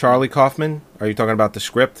 Charlie Kaufman. Are you talking about the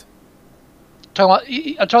script? I'm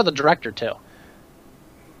talking about the director too.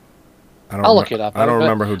 I'll look it up. I don't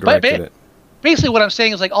remember who directed it. Basically, what I'm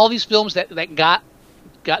saying is like all these films that got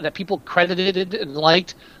that people credited and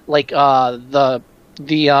liked, like the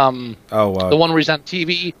one where he's on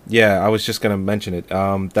TV. Yeah, I was just going to mention it.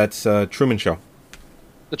 That's Truman Show.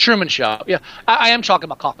 The Truman Show. Yeah, I am talking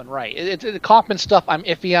about Kaufman, right? The Kaufman stuff I'm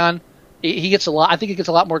iffy on. He gets a lot. I think he gets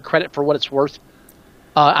a lot more credit for what it's worth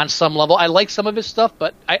on some level. I like some of his stuff,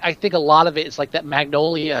 but I think a lot of it is like that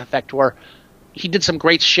Magnolia effect where he did some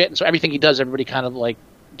great shit, and so everything he does, everybody kind of like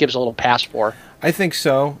gives a little pass for. I think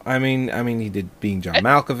so. I mean, he did Being John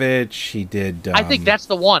Malkovich. He did. I think that's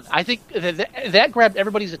the one. I think that grabbed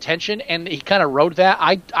everybody's attention, and he kind of rode that.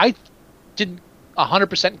 I didn't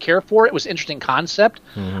 100% care for it. It was an interesting concept.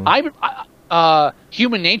 Mm-hmm.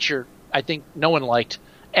 Human Nature, I think no one liked.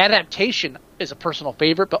 Adaptation is a personal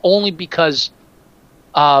favorite, but only because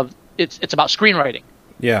it's about screenwriting.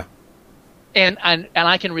 Yeah. And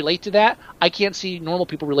I can relate to that. I can't see normal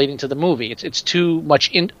people relating to the movie. It's too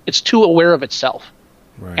much it's too aware of itself.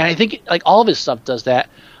 Right. And I think like all of his stuff does that.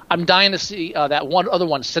 I'm dying to see that one other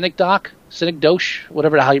one, Cynic Dosh,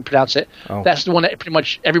 whatever the hell you pronounce it. Oh. That's the one that pretty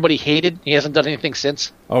much everybody hated. He hasn't done anything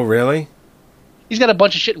since. Oh, really? He's got a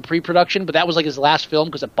bunch of shit in pre-production, but that was like his last film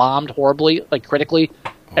because it bombed horribly, like critically.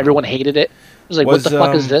 Everyone hated it. It was like, what the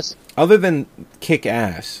fuck is this? Other than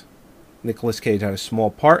Kick-Ass, Nicolas Cage had a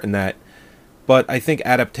small part in that. But I think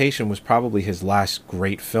Adaptation was probably his last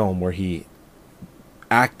great film where he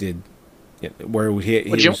acted, where he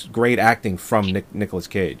was great acting from Nicolas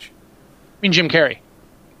Cage. I mean Jim Carrey.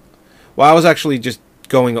 Well, I was actually just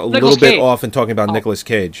going a little bit off and talking about Nicolas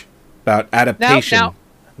Cage, about Adaptation,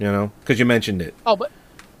 because you mentioned it. Oh, but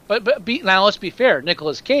now let's be fair.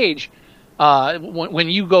 Nicolas Cage, when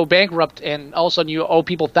you go bankrupt and all of a sudden you owe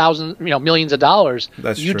people thousands, millions of dollars,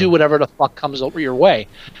 you do whatever the fuck comes over your way.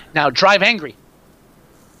 Now, Drive Angry.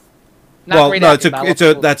 That's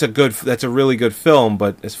a really good film,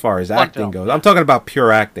 but as far as acting goes, I'm talking about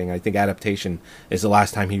pure acting. I think Adaptation is the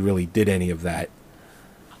last time he really did any of that.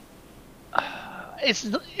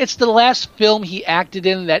 It's the last film he acted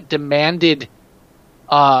in that demanded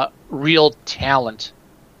real talent.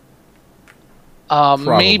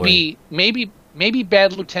 Maybe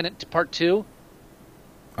Bad Lieutenant Part 2.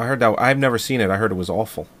 I heard that. I've never seen it. I heard it was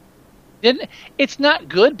awful. It's not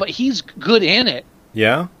good, but he's good in it.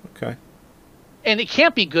 Yeah? Okay. And it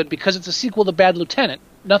can't be good because it's a sequel to Bad Lieutenant.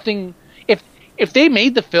 Nothing. If they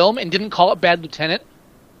made the film and didn't call it Bad Lieutenant,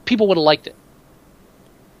 people would have liked it.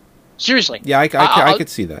 Seriously. Yeah, I could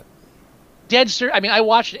see that. Dead serious. I mean, I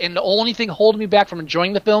watched it, and the only thing holding me back from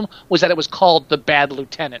enjoying the film was that it was called The Bad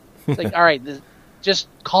Lieutenant. It's like, all right, just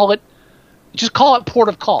call it Port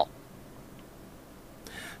of Call.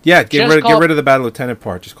 Yeah, get rid of the Bad Lieutenant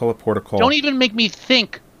part. Just call it Port of Call. Don't even make me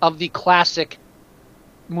think of the classic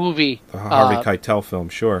movie. The Harvey Keitel film,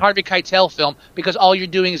 sure. Harvey Keitel film, because all you're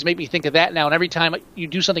doing is make me think of that now, and every time you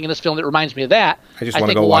do something in this film that reminds me of that, I just want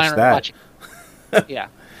to go watch that. Yeah.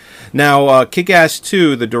 Now, Kick-Ass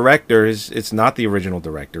 2, the director, it's not the original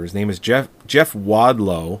director. His name is Jeff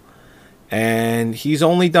Wadlow, and he's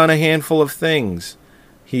only done a handful of things.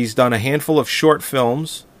 He's done a handful of short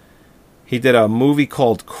films. He did a movie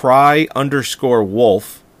called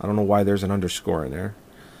Cry_Wolf. I don't know why there's an underscore in there.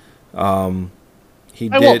 He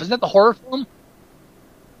Cry did. Wolf, isn't that the horror film?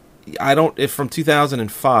 I don't. It's from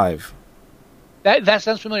 2005. That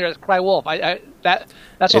sounds familiar. That's Cry Wolf. That's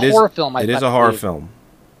a It is- horror film. It is a horror film.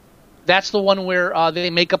 That's the one where they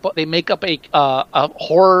make up a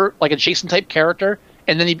horror, like a Jason type character,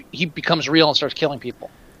 and then he becomes real and starts killing people.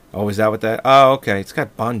 Oh, is that what that? Oh, okay. It's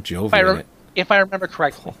got Bon Jovi in it. If I remember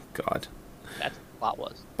correctly. Oh God. That's what the plot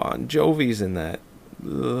was. Bon Jovi's in that.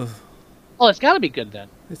 Ugh. Well, it's got to be good then.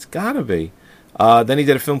 It's gotta be. Then he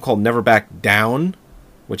did a film called Never Back Down,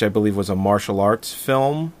 which I believe was a martial arts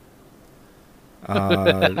film.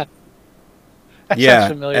 That Yeah.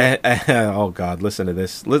 sounds familiar. Oh God, listen to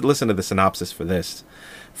this. Listen to the synopsis for this.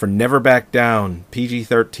 For Never Back Down,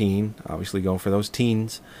 PG-13, obviously going for those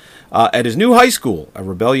teens. At his new high school, a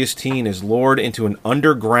rebellious teen is lured into an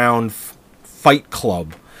underground fight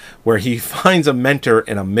club where he finds a mentor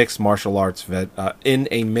in a mixed martial arts veteran.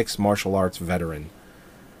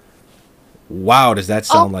 Wow, does that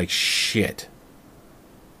sound like shit?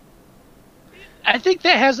 I think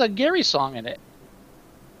that has a Gary song in it.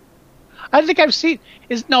 I think I've seen.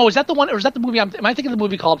 Is that the one, or is that the movie? Am I thinking of the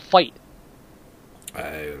movie called Fight?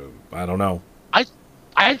 I don't know. I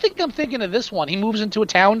think I'm thinking of this one. He moves into a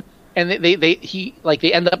town, and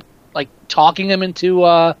they end up like talking him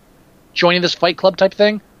into joining this fight club type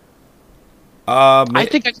thing. I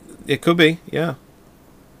think it could be, yeah.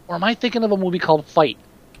 Or am I thinking of a movie called Fight?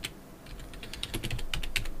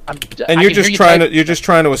 And you're just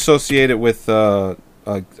trying to associate it with a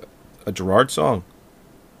Gerard song.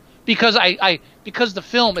 Because because the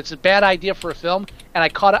film, it's a bad idea for a film, and I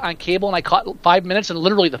caught it on cable, and I caught 5 minutes, and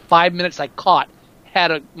literally the 5 minutes I caught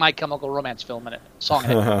had a My Chemical Romance film in it, song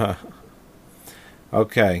in it.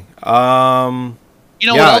 Okay. You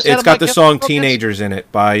know what else had it's a got My the Chemical song Romance? "Teenagers" in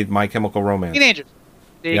it by My Chemical Romance. Teenagers.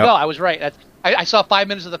 There you Yep. go. I was right. I saw 5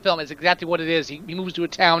 minutes of the film. It's exactly what it is. He moves to a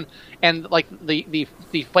town, and like the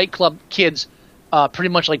Fight Club kids, pretty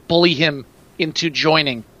much like bully him into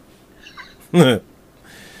joining.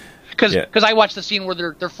 Because I watched the scene where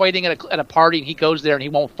they're fighting at a party, and he goes there and he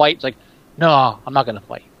won't fight. It's like, no, I'm not going to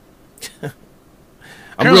fight.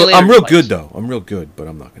 I'm real good though. I'm real good, but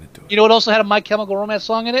I'm not going to do it. You know what also had a My Chemical Romance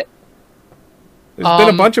song in it? There's been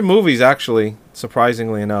a bunch of movies, actually,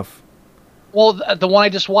 surprisingly enough. Well, the one I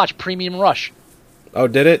just watched, Premium Rush. Oh,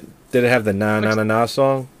 did it? Did it have the Na Na Na Na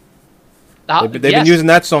song? They've yes. been using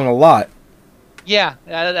that song a lot. Yeah,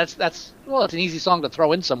 that's it's an easy song to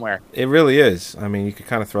throw in somewhere. It really is. I mean, you could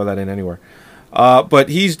kind of throw that in anywhere. But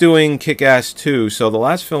he's doing Kick-Ass 2, so the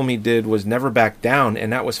last film he did was Never Back Down,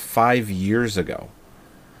 and that was 5 years ago.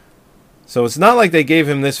 So it's not like they gave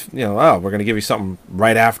him this, we're going to give you something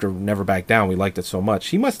right after Never Back Down. We liked it so much.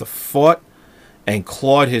 He must have fought and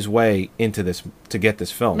clawed his way into this to get this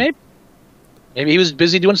film. Maybe he was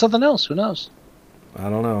busy doing something else. Who knows? I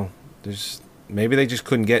don't know. Maybe they just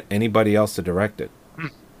couldn't get anybody else to direct it.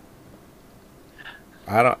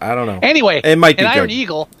 I don't know. Anyway, it might be Iron good.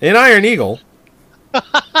 Eagle. In Iron Eagle.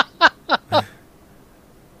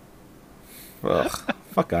 Ugh,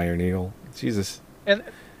 fuck Iron Eagle. Jesus. And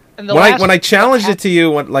when I challenged it to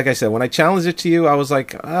you, like I said, when I challenged it to you, I was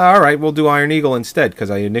like, all right, we'll do Iron Eagle instead, because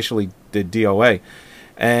I initially did DOA.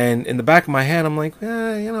 And in the back of my head, I'm like,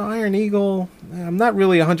 Iron Eagle, I'm not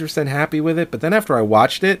really 100% happy with it. But then after I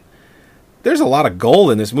watched it, there's a lot of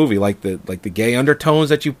gold in this movie, like the gay undertones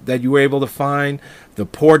that you were able to find, the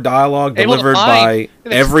poor dialogue delivered by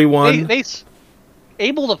everyone. They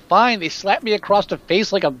able to find. They slapped me across the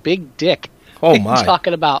face like a big dick. Oh what my! Are you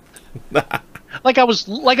talking about? like I was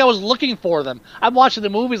looking for them. I'm watching the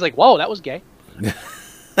movies like, whoa, that was gay.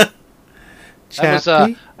 That was,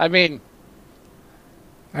 I mean,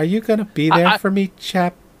 are you gonna be there for me,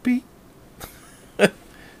 Chappie?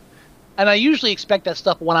 And I usually expect that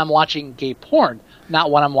stuff when I'm watching gay porn,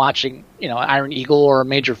 not when I'm watching, Iron Eagle or a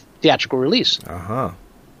major theatrical release. Uh-huh.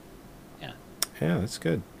 Yeah. Yeah, that's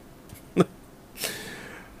good.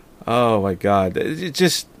 Oh my God! It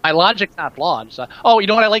just my logic's not flawed. So, you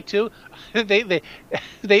know what I like too? they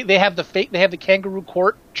have the kangaroo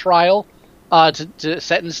court trial to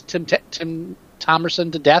sentence Tim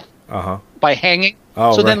Thomerson to death by hanging.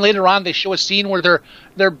 Oh, so right. then later on they show a scene where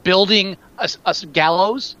they're building a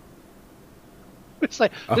gallows. It's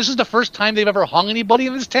like, this is the first time they've ever hung anybody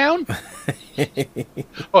in this town?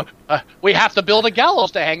 We have to build a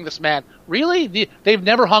gallows to hang this man. Really? They've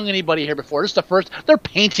never hung anybody here before. This is the first. They're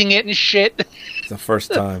painting it and shit. It's the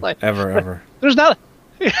first time ever. There's not.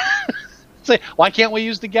 It's like, why can't we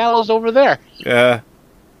use the gallows over there? Yeah.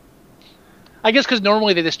 I guess because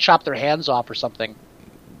normally they just chop their hands off or something.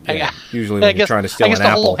 Yeah, usually when you're trying to steal an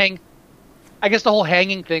apple. I guess the whole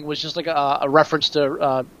hanging thing was just like a reference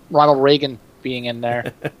to Ronald Reagan being in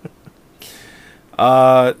there.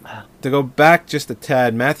 To go back just a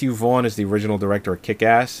tad, Matthew Vaughn is the original director of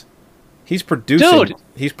Kick-Ass. He's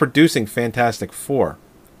producing Fantastic Four.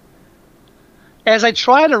 As I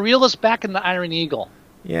try to reel us back into Iron Eagle.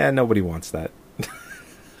 Yeah, nobody wants that.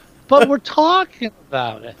 But we're talking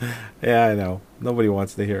about it. Yeah, I know. Nobody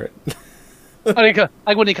wants to hear it.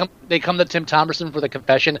 Like when they come to Tim Thomerson for the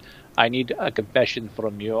confession. I need a confession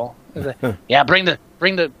from you. Yeah, bring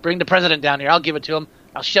the president down here. I'll give it to him.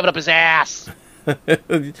 I'll shove it up his ass.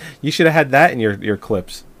 You should have had that in your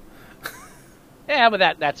clips. Yeah,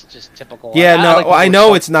 but that's just typical. Yeah, I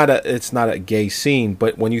know it's not a gay scene,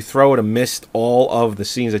 but when you throw it amidst all of the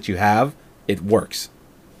scenes that you have, it works.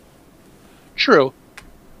 True.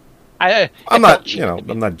 I'm not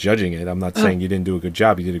judging it. I'm not saying you didn't do a good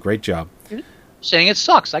job. You did a great job. You're saying it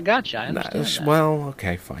sucks. I got you. I understand that. Well,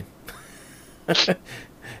 okay, fine.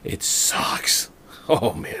 It sucks.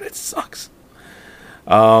 Oh man, it sucks.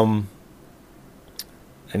 Any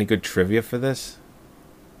good trivia for this?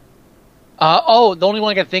 The only one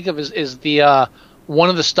I can think of is the one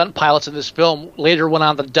of the stunt pilots in this film later went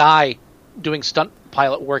on to die doing stunt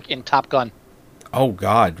pilot work in Top Gun. Oh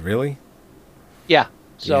God, really? Yeah.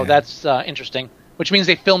 So that's interesting. Which means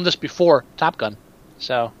they filmed this before Top Gun.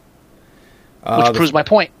 So, which proves my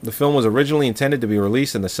point. The film was originally intended to be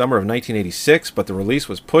released in the summer of 1986, but the release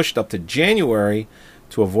was pushed up to January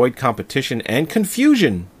to avoid competition and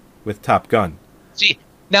confusion with Top Gun.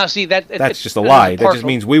 That's just a lie. That just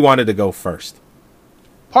means we wanted to go first.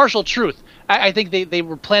 Partial truth. I think they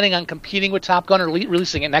were planning on competing with Top Gun or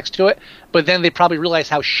releasing it next to it, but then they probably realized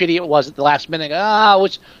how shitty it was at the last minute.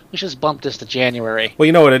 We just bumped this to January. Well,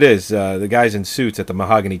 you know what it is. The guys in suits at the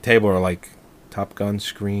mahogany table are like, Top Gun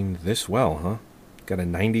screened this well, huh? Got a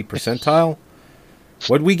 90 percentile?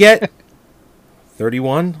 What'd we get?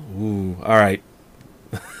 31? Ooh, all right.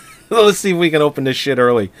 Let's see if we can open this shit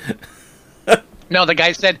early. No,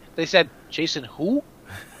 they said, Jason who?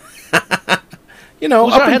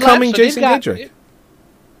 Up and coming Jason Gedrick.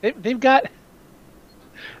 They've got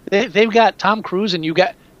Tom Cruise and you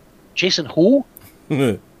got Jason who?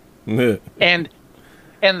 and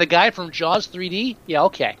the guy from Jaws 3D? Yeah,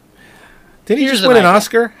 okay. Did he just win an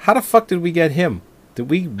Oscar? How the fuck did we get him? Did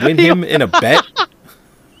we win him in a bet?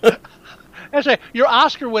 That's right. Your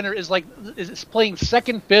Oscar winner is playing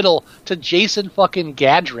second fiddle to Jason fucking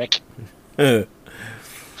Gadrick.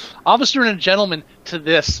 Officer and a Gentleman to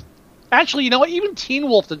this. Actually, you know what? Even Teen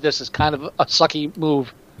Wolf did this as kind of a sucky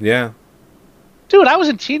move. Yeah. Dude, I was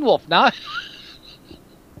in Teen Wolf. Now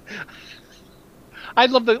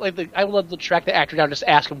I'd love to track the actor down and just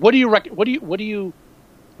ask him, what do you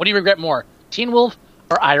regret more? Teen Wolf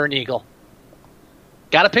or Iron Eagle?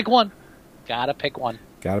 Gotta pick one.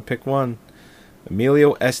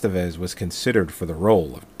 Emilio Estevez was considered for the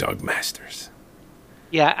role of Doug Masters.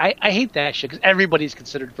 Yeah, I hate that shit because everybody's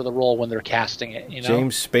considered for the role when they're casting it.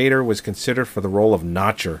 James Spader was considered for the role of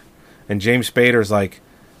Notcher, and James Spader's like,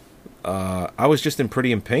 I was just in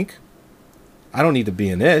Pretty in Pink. I don't need to be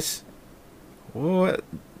in this. What?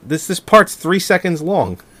 This part's 3 seconds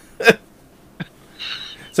long.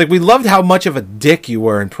 It's like, we loved how much of a dick you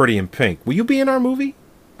were in Pretty in Pink. Will you be in our movie?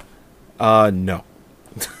 No.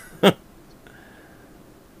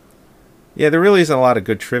 Yeah, there really isn't a lot of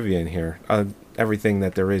good trivia in here. Everything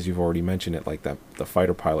that there is, you've already mentioned it, like the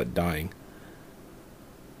fighter pilot dying.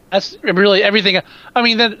 That's really everything. I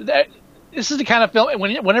mean, this is the kind of film,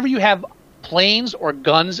 whenever you have planes or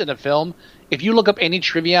guns in a film, if you look up any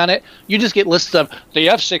trivia on it, you just get lists of the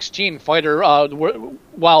F-16 fighter,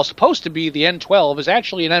 while supposed to be the N-12, is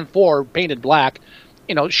actually an N-4 painted black.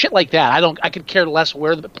 Shit like that. I could care less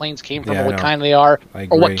where the planes came from, or what kind they are,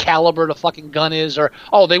 or what caliber the fucking gun is, or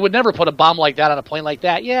they would never put a bomb like that on a plane like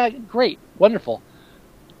that. Yeah, great, wonderful.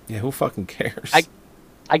 Yeah, who fucking cares?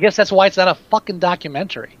 I guess that's why it's not a fucking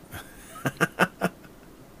documentary.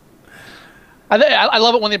 I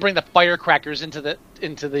love it when they bring the firecrackers into the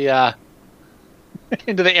air,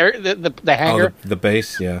 the hangar. The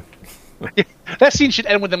base, yeah. That scene should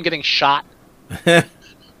end with them getting shot.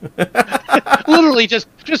 Literally just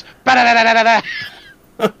ba-da-da-da-da-da.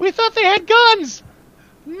 We thought they had guns.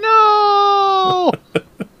 No.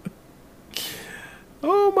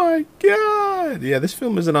 Oh my god. Yeah, this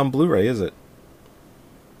film isn't on Blu-ray, is it?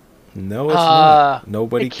 No, it's not.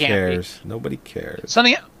 Nobody cares. Nobody cares.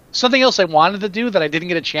 Something else I wanted to do that I didn't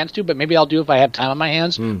get a chance to, but maybe I'll do if I have time on my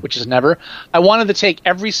hands, which is never. I wanted to take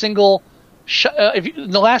every single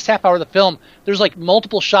in the last half hour of the film, there's like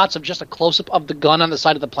multiple shots of just a close-up of the gun on the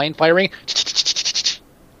side of the plane firing.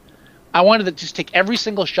 I wanted to just take every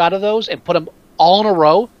single shot of those and put them all in a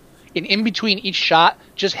row, and in between each shot,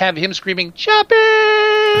 just have him screaming, "Chappie!"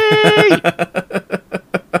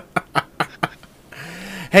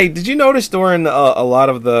 Hey, did you notice during a lot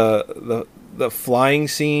of the flying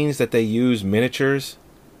scenes that they use miniatures?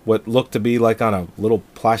 What looked to be like on a little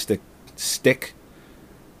plastic stick?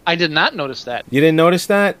 I did not notice that. You didn't notice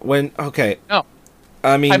that? Okay. No.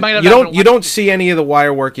 I mean, you don't see any of the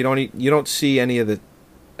wire work. You don't see any of the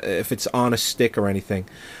if it's on a stick or anything.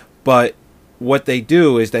 But what they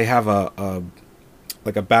do is they have a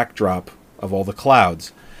backdrop of all the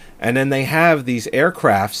clouds, and then they have these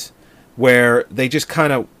aircrafts where they just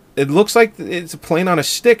kind of, it looks like it's a plane on a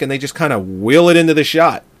stick, and they just kind of wheel it into the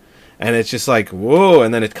shot, and it's just like whoa,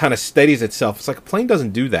 and then it kind of steadies itself. It's like a plane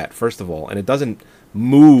doesn't do that, first of all, and it doesn't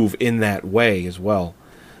move in that way as well.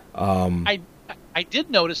 I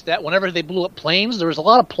did notice that whenever they blew up planes, there was a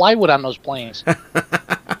lot of plywood on those planes.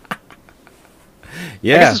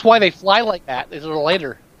 Yeah, I guess that's why they fly like that. It's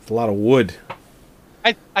lighter. It's a lot of wood.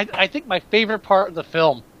 I think my favorite part of the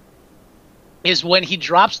film is when he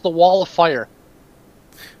drops the wall of fire.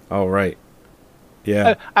 Oh, right.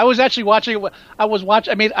 Yeah. I was actually watching it.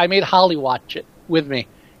 I made Holly watch it with me,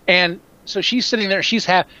 and so she's sitting there. She's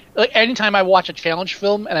anytime I watch a challenge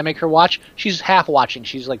film and I make her watch, she's half watching.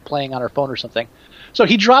 She's like playing on her phone or something. So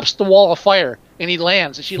he drops the wall of fire and he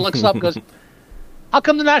lands, and she looks up and goes, "How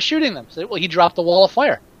come they're not shooting them?" I said, "Well, he dropped the wall of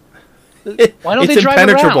fire. Why don't they drive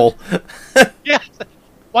impenetrable. Around?" Yeah.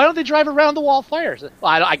 Why don't they drive around the wall of fire?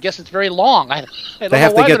 Well, I guess it's very long. I don't they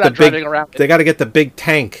have know why to get they're not driving big. around it. They got to get the big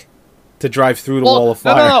tank to drive through the wall of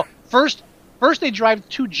fire. No. First they drive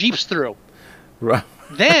 2 Jeeps through. Right.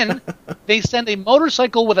 Then they send a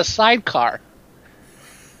motorcycle with a sidecar.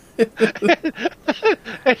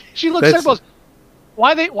 She looks at her and goes,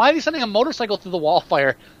 why are they sending a motorcycle through the wall of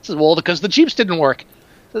fire? She says, well, because the Jeeps didn't work.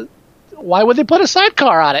 Says, why would they put a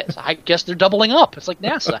sidecar on it? I guess they're doubling up. It's like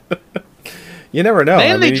NASA. You never know.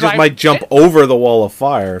 I mean, you just might jump over the wall of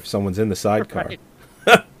fire if someone's in the sidecar.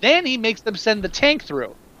 Right. Then he makes them send the tank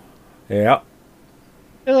through. Yeah.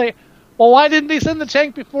 They're like, well, why didn't they send the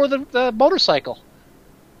tank before the motorcycle?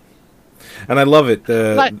 And I love it.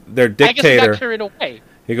 Their dictator. I guess he got carried away.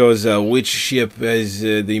 He goes, which ship has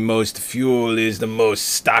the most fuel, is the most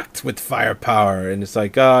stocked with firepower? And it's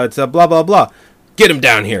like, it's a blah, blah, blah. Get him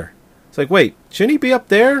down here. It's like, wait, shouldn't he be up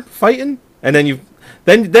there fighting? And then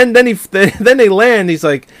then they land. He's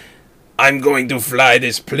like, I'm going to fly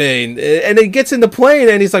this plane. And he gets in the plane,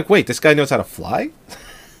 and he's like, wait, this guy knows how to fly?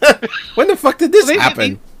 When the fuck did this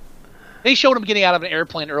happen? They showed him getting out of an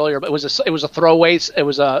airplane earlier, but it was a throwaway. It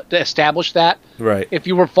was to establish that. Right. If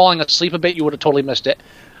you were falling asleep a bit, you would have totally missed it.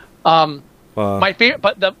 My favorite,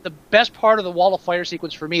 but the best part of the wall of fire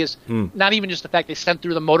sequence for me is not even just the fact they sent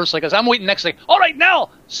through the motorcycles. I'm waiting next, like, all right, now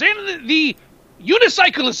send the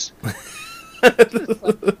unicyclists.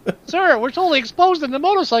 Sir, we're totally exposed in the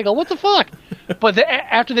motorcycle. What the fuck? But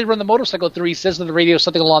after they run the motorcycle through, he says to the radio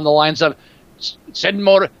something along the lines of, "Send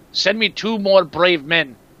me 2 more brave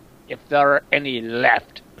men, if there are any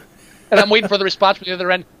left." And I'm waiting for the response from the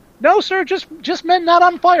other end. No, sir, just men not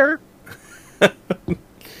on fire.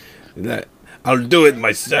 I'll do it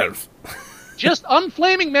myself. Just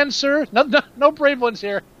unflaming men, sir. No brave ones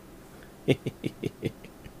here.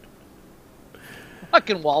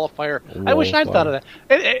 Fucking wall of fire. I wish I'd thought of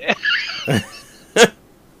that.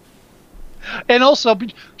 And also,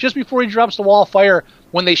 just before he drops the wall of fire,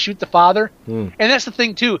 when they shoot the father, and that's the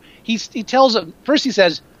thing too. He tells him first. He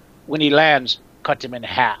says, "When he lands, cut him in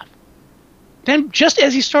half." Then, just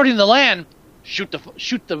as he's starting to land, shoot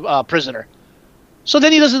the prisoner. So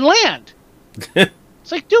then he doesn't land.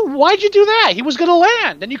 It's like, dude, why'd you do that? He was going to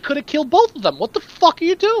land. Then you could have killed both of them. What the fuck are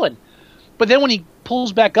you doing? But then when he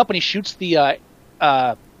pulls back up and he shoots the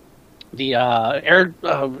air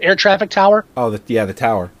traffic tower. Oh, the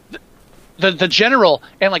tower. The general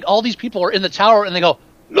and like all these people are in the tower and they go,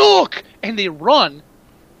 look, and they run,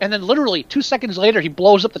 and then literally 2 seconds later he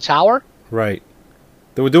blows up the tower. Right.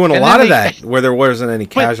 They were doing a lot of that where there wasn't any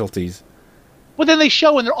casualties. But then they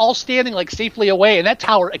show and they're all standing like safely away, and that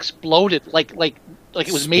tower exploded like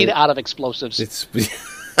it was made out of explosives. It's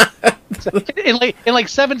in like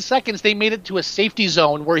 7 seconds they made it to a safety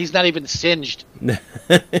zone where he's not even singed. And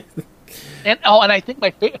I think my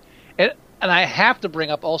favorite, and I have to bring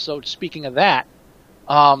up also, speaking of that,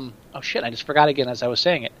 oh shit, I just forgot again as I was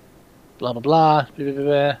saying it. Blah blah blah. Blah, blah,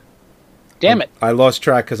 blah. Damn it! I lost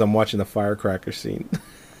track because I'm watching the firecracker scene.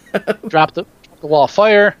 Drop the wall of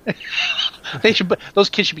fire. Those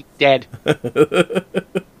kids should be dead.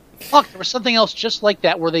 Fuck, there was something else just like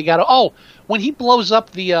that where they got when he blows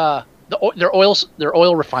up their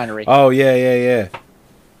oil refinery. Oh yeah.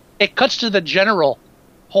 It cuts to the general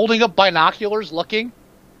holding up binoculars looking.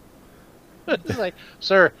 It's like,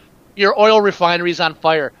 sir, your oil refinery's on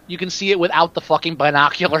fire. You can see it without the fucking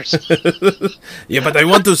binoculars. Yeah, but I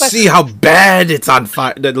want to see how bad it's on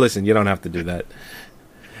fire. Listen, you don't have to do that.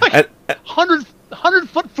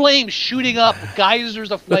 100-foot flames shooting up,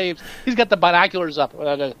 geysers of flames. He's got the binoculars up.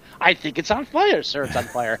 I think it's on fire, sir. It's on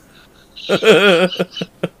fire.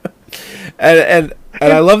 and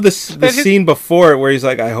I love the scene before it where he's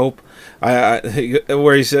like, I hope,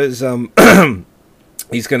 where he says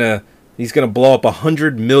he's gonna blow up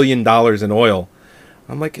 $100 million in oil.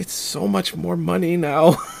 I'm like, it's so much more money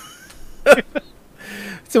now.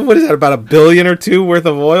 So what is that, about $1 billion or $2 billion worth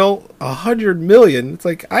of oil? $100 million. It's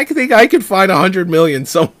like, I think I could find $100 million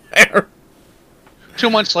somewhere. 2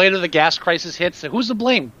 months later, the gas crisis hits. So who's to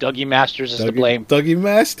blame? Dougie Masters is to blame. Dougie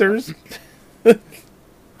Masters. You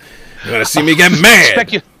want to see me get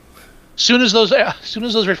mad? Soon as those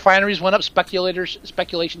refineries went up,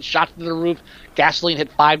 speculation shot through the roof. Gasoline hit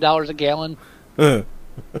 $5 a gallon. And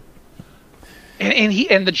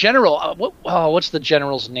the general. What's the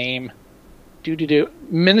general's name?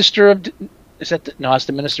 Minister of. Is that no? It's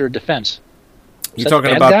the Minister of Defense. You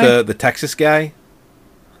talking about the Texas guy?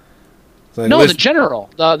 Like, no, the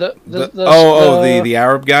general. The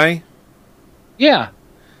Arab guy. Yeah.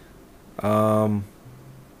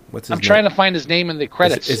 What's his name? I'm trying to find his name in the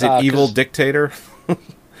credits. Is it Evil Dictator?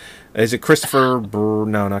 Is it Christopher?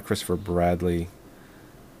 No, not Christopher Bradley.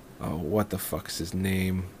 Oh, what the fuck is his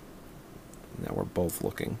name? Now we're both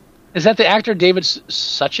looking. Is that the actor David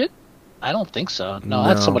Suchet? I don't think so. No,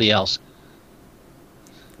 that's somebody else.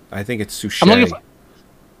 I think it's Suchet.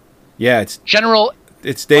 Yeah, it's General.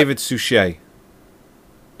 It's David Suchet.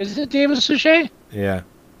 Is it David Suchet? Yeah.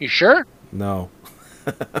 You sure? No.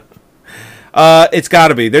 It's got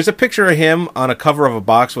to be. There's a picture of him on a cover of a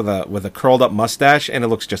box with a curled up mustache, and it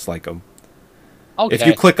looks just like him. Okay. If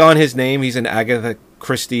you click on his name, he's in Agatha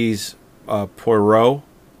Christie's Poirot.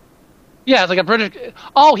 Yeah, it's like a British.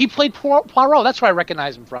 Oh, he played Poirot. That's where I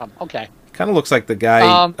recognize him from. Okay. Kind of looks like the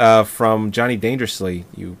guy from Johnny Dangerously.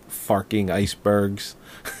 You farking icebergs.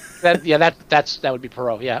 That would be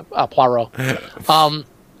Poirot. Yeah, Poirot.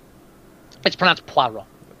 It's pronounced Poirot.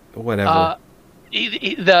 Whatever.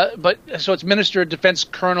 So it's Minister of Defense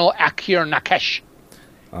Colonel Akir Nakesh.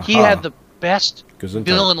 He had the best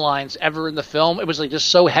villain lines ever in the film. It was like just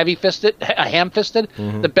so ham-fisted.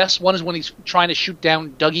 Mm-hmm. The best one is when he's trying to shoot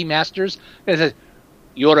down Dougie Masters. And he says,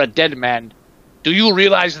 "You're a dead man. Do you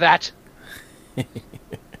realize that?"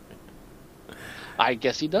 I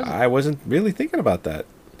guess he doesn't. I wasn't really thinking about that.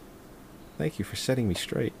 Thank you for setting me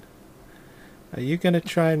straight. Are you going to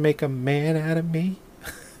try and make a man out of me?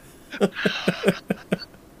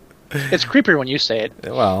 It's creepier when you say it.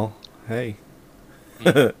 Well, hey.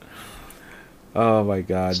 Oh my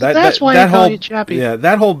God! So that's why I call you Chappie. Yeah,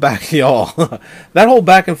 that whole back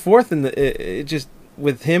and forth, and it just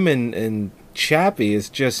with him and Chappie is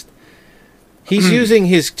just he's using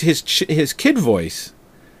his kid voice.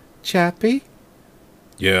 Chappie,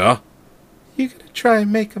 yeah. You gonna try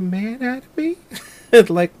and make a man out of me,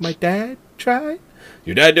 like my dad tried?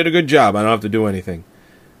 Your dad did a good job. I don't have to do anything.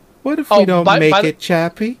 What if we don't make it,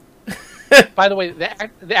 Chappie? By the way,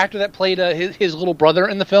 the actor that played his little brother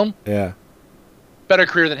in the film, yeah, better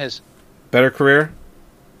career than his. Better career?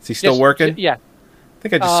 Is he still working? Yeah. I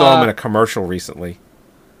think I just saw him in a commercial recently.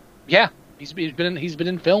 Yeah, he's been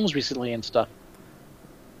in films recently and stuff.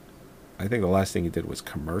 I think the last thing he did was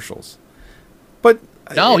commercials. But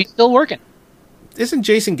no, he's still working. Isn't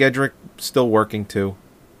Jason Gedrick still working too?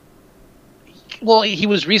 Well, he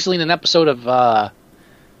was recently in an episode of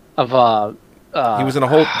he was in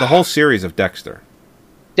the whole series of Dexter.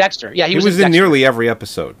 Dexter, yeah, he was in nearly every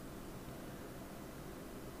episode.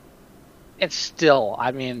 It's still,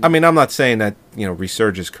 I mean, I'm not saying that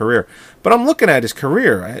resurge his career, but I'm looking at his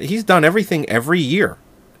career. He's done everything every year,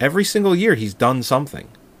 every single year. He's done something.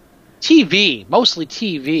 TV, mostly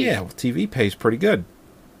TV. Yeah, well, TV pays pretty good.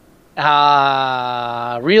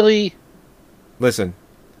 Really? Listen,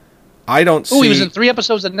 I don't see... Oh, he was in 3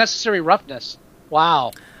 episodes of Necessary Roughness.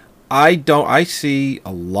 Wow. I see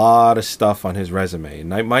a lot of stuff on his resume,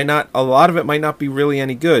 and a lot of it might not be really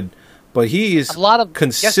any good, but he is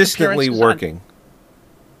consistently working.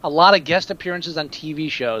 A lot of guest appearances on TV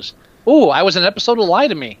shows. Oh, I was in an episode of Lie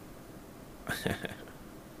to Me.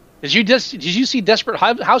 Did you see Desperate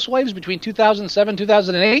Housewives between 2007 and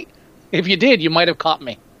 2008? If you did, you might have caught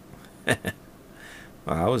me. Well,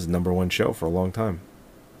 that was the #1 show for a long time.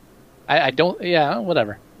 I don't... Yeah,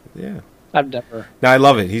 whatever. Yeah. I've never... Now, I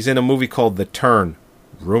love it. He's in a movie called The Turn.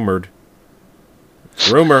 Rumored.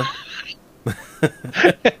 Rumor.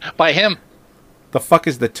 By him. The fuck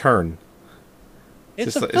is The Turn?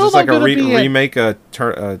 It's is this like a remake of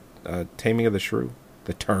Taming of the Shrew?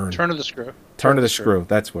 The turn. Turn of the screw. Turn of the screw.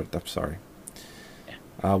 That's what. I'm sorry.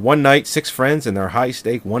 One night, 6 friends and their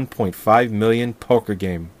high-stake $1.5 million poker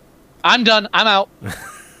game. I'm done. I'm out.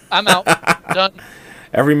 I'm out. Done.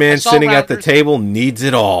 Every man sitting at the table needs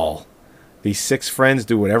it all. These 6 friends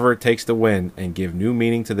do whatever it takes to win and give new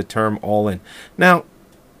meaning to the term all in. Now,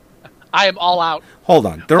 I am all out. Hold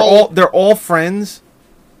on. They're all friends,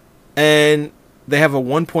 and they have a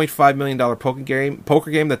 $1.5 million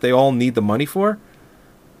poker game that they all need the money for?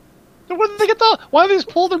 Where did they get why did they just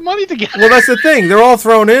pull their money together? Well, that's the thing. They're all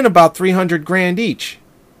thrown in about $300,000 each.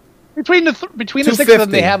 Between the 6 of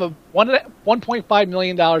them, they have a $1.5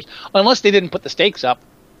 million, unless they didn't put the stakes up.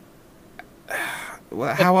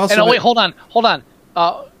 Well, how else? And wait, hold on.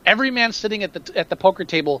 Every man sitting at the poker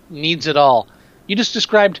table needs it all. You just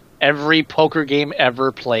described every poker game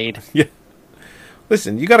ever played. Yeah.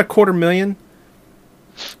 Listen, you got $250,000.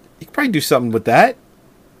 You could probably do something with that.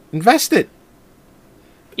 Invest it.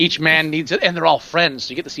 Each man needs it, and they're all friends.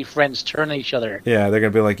 So you get to see friends turn on each other. Yeah, they're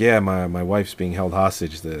gonna be like, yeah, my wife's being held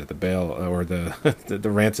hostage. The bail or the the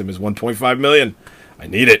ransom is $1.5 million. I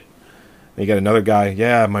need it. And you got another guy.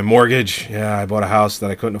 Yeah, my mortgage. Yeah, I bought a house that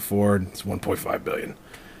I couldn't afford. It's $1.5 million.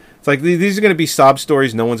 It's like these are gonna be sob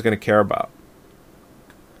stories no one's gonna care about.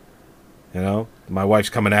 You know, my wife's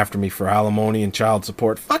coming after me for alimony and child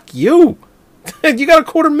support. Fuck you. You got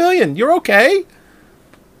 $250,000. You're okay.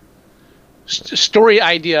 Story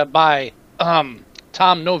idea by Tom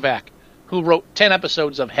Novak, who wrote 10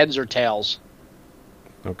 episodes of Heads or Tails.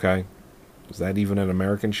 Okay. Is that even an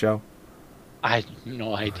American show? I have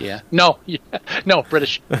no idea. No,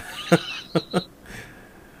 British.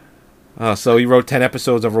 So he wrote 10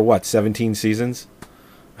 episodes over what, 17 seasons?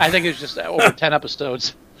 I think it was just over 10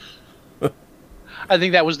 episodes. I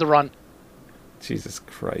think that was the run. Jesus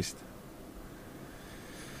Christ.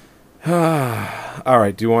 All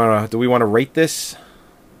right. Do we want to rate this?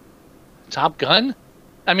 Top Gun?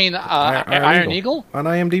 I mean, Iron Eagle on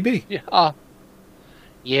IMDb. Yeah.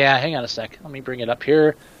 Yeah. Hang on a sec. Let me bring it up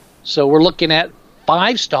here. So we're looking at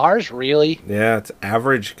 5 stars. Really? Yeah, it's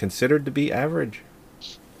average. Considered to be average.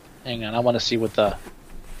 Hang on. I want to see what the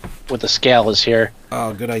scale is here.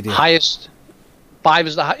 Oh, good idea. Highest 5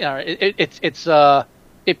 is the high.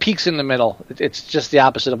 It peaks in the middle. It's just the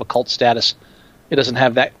opposite of a cult status. It doesn't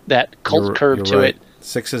have that cult curve to it.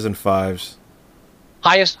 6s and 5s.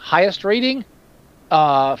 Highest rating,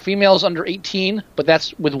 females under 18, but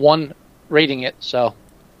that's with 1 rating it. So,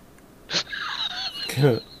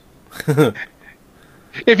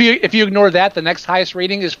 if you ignore that, the next highest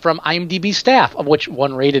rating is from IMDb staff, of which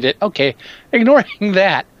 1 rated it. Okay, ignoring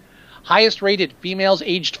that, highest rated females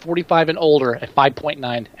aged 45 and older at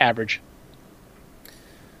 5.9 average.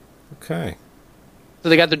 Okay. So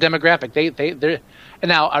they got their demographic. They're and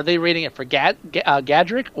now are they rating it for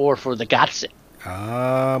Gadrick or for the Gotsit?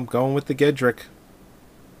 I'm going with the Gedrick.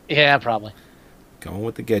 Yeah, probably. Going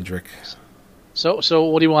with the Gedrick. So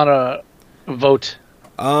what do you want to vote?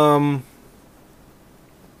 For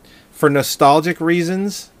nostalgic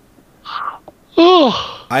reasons,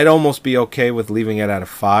 I'd almost be okay with leaving it at a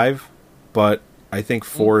 5, but I think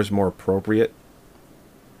 4 is more appropriate.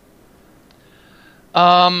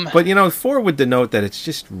 But 4 would denote that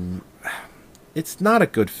it's not a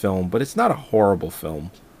good film, but it's not a horrible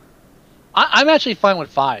film. I'm actually fine with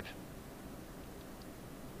 5.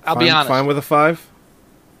 I'll be honest. Fine with a 5?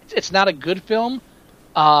 It's not a good film,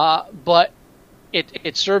 but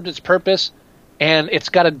it served its purpose, and it's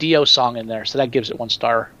got a Dio song in there, so that gives it 1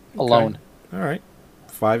 star alone. Okay. All right.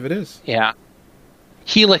 5 it is. Yeah.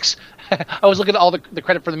 Helix. I was looking at all the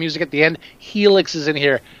credit for the music at the end. Helix is in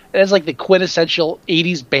here. It's like the quintessential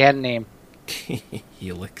 80s band name.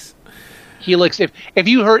 Helix. Helix. If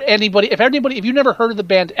you heard if you never heard of the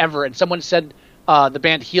band ever, and someone said the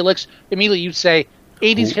band Helix, immediately you'd say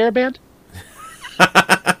 80s hair band.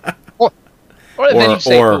 or then you'd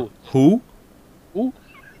say who? Who?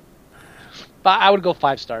 But I would go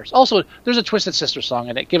 5 stars. Also, there's a Twisted Sister song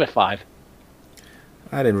in it. Give it 5.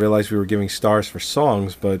 I didn't realize we were giving stars for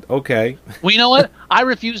songs, but okay. Well, you know what? I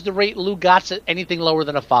refuse to rate Lou Gossett anything lower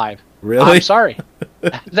than a 5. Really? I'm sorry.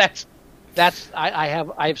 I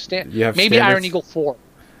have maybe standards? Iron Eagle 4.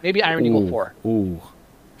 Maybe Iron Eagle 4. Ooh.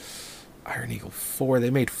 Iron Eagle 4. They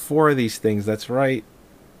made 4 of these things. That's right.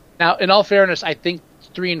 Now, in all fairness, I think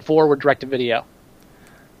 3 and 4 were direct to video.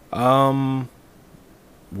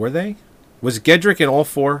 Were they? Was Gedrick in all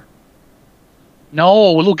 4?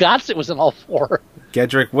 No, Lou Gossett was in all 4.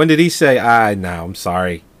 Gedrick, when did he say, no, I'm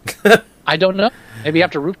sorry? I don't know. Maybe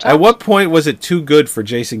after Rooftops? At what point was it too good for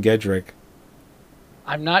Jason Gedrick?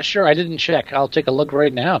 I'm not sure. I didn't check. I'll take a look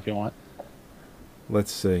right now if you want.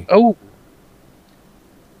 Let's see. Oh.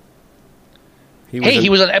 He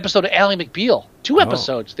was on an episode of Ally McBeal. 2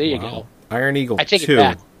 episodes. There you go. Iron Eagle 2. I take it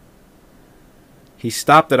back. He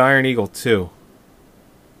stopped at Iron Eagle 2.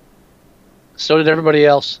 So did everybody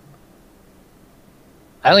else.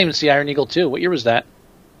 I don't even see Iron Eagle 2. What year was that?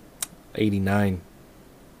 89.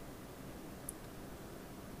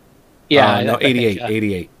 Yeah. No, 88.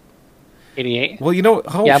 88. 88? Well, you know,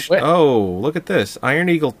 look at this. Iron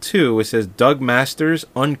Eagle 2, it says Doug Masters,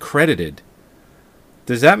 uncredited.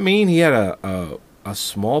 Does that mean he had a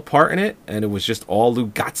small part in it, and it was just all Lou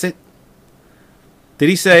Gossett? Did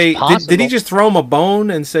he say, did he just throw him a bone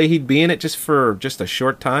and say he'd be in it just for just a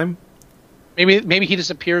short time? Maybe he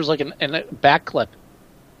just appears like in a back clip.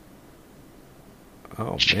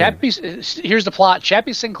 Oh, here's the plot.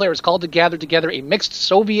 Chappie Sinclair is called to gather together a mixed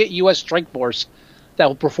Soviet-U.S. strike force that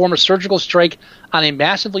will perform a surgical strike on a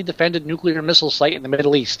massively defended nuclear missile site in the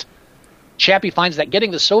Middle East. Chappie finds that getting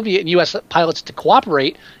the Soviet and U.S. pilots to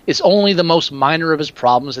cooperate is only the most minor of his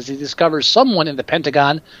problems as he discovers someone in the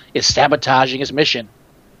Pentagon is sabotaging his mission.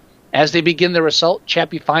 As they begin their assault,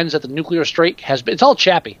 Chappie finds that the nuclear strike has been... It's all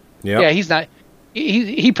Chappie. Yep. Yeah, he's not...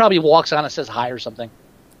 He probably walks on and says hi or something.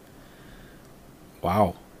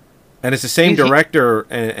 Wow. And it's the same director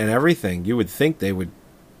and everything. You would think they would...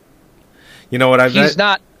 You know what I bet? He's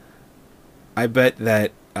not... I bet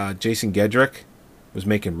that Jason Gedrick was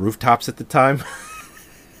making Rooftops at the time.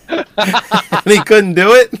 And he couldn't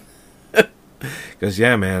do it. Because,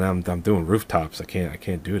 yeah, man, I'm doing Rooftops. I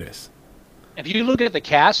can't do this. If you look at the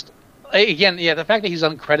cast, again, yeah, the fact that he's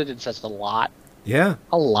uncredited says a lot. Yeah.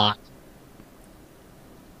 A lot.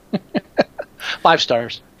 5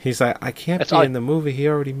 stars. He's like, I can't be in the movie. He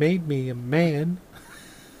already made me a man.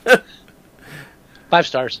 5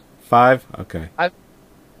 stars. 5? Okay.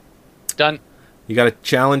 Done. You got a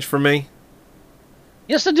challenge for me?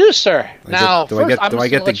 Yes, I do, sir. Do I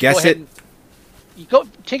get to guess it? You go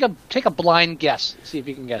take a blind guess. See if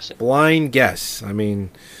you can guess it. Blind guess. I mean,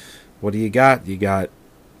 what do you got? You got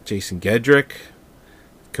Jason Gedrick.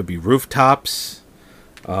 Could be Rooftops.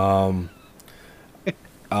 You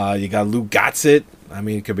got Lou Gossett. I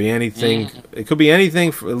mean, it could be anything. It could be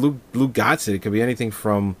anything for Lou Gossett. It could be anything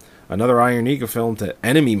from another Iron Eagle film to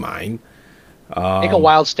Enemy Mine. Take a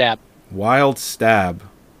wild stab. Wild stab.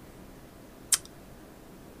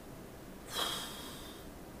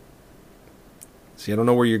 See, I don't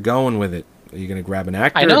know where you're going with it. Are you going to grab an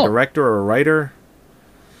actor, a director, or a writer?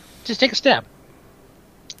 Just take a stab.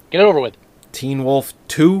 Get it over with. Teen Wolf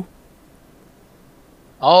 2?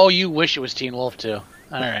 Oh, you wish it was Teen Wolf 2. All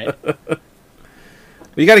right.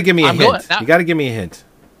 You got to give me a hint. You got to give me a hint.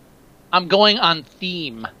 I'm going on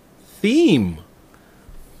theme. Theme.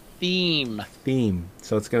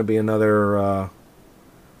 So it's going to be another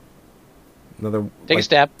take a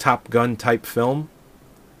stab. Top Gun type film.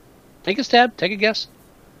 Take a stab. Take a guess.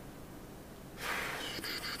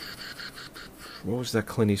 What was that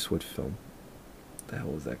Clint Eastwood film? What the hell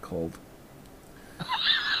was that called?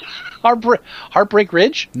 Heartbreak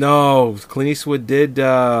Ridge? No, Clint Eastwood did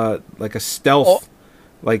like a stealth,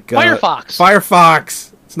 like Firefox.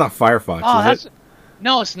 Firefox. It's not Firefox, is it?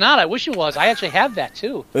 No, it's not. I wish it was. I actually have that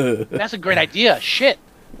too. That's a great idea. Shit.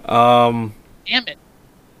 Damn it.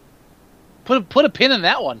 Put a pin in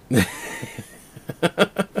that one.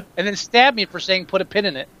 And then stab me for saying put a pin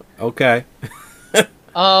in it. Okay.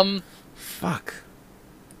 Fuck.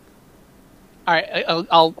 All right,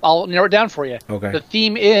 I'll narrow it down for you. Okay. The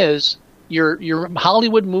theme is your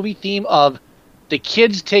Hollywood movie theme of the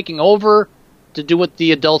kids taking over to do what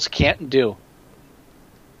the adults can't do.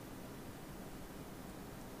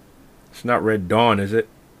 It's not Red Dawn, is it?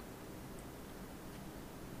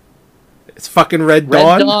 It's fucking Red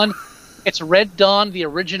Dawn? It's Red Dawn, the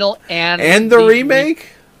original, and the remake?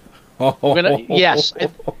 Yes.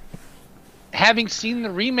 Having seen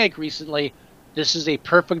the remake recently, this is a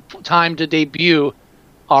perfect time to debut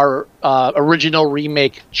our original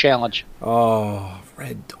remake challenge. Oh,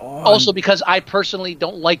 Red Dawn. Also because I personally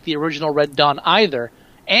don't like the original Red Dawn either,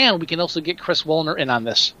 and we can also get Chris Wollner in on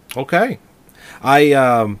this. Okay.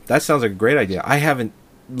 That sounds like a great idea.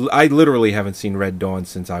 I literally haven't seen Red Dawn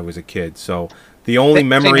since I was a kid, so the only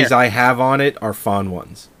memories I have on it are fond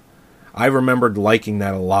ones. I remembered liking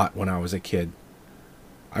that a lot when I was a kid.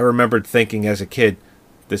 I remembered thinking as a kid,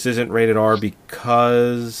 this isn't rated R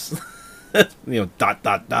because, ...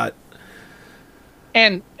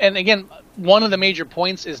 And again, one of the major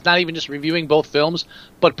points is not even just reviewing both films,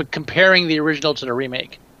 but comparing the original to the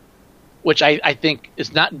remake, which I think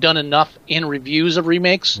is not done enough in reviews of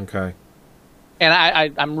remakes. Okay.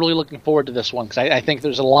 And I'm really looking forward to this one because I think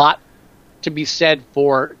there's a lot to be said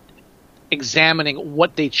for examining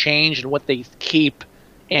what they changed and what they keep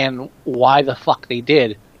and why the fuck they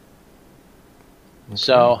did.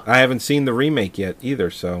 So I haven't seen the remake yet either.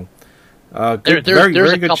 So there's very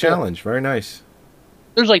a good couple, challenge. Very nice.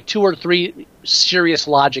 There's like 2 or 3 serious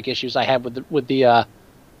logic issues I have with the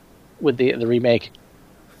remake.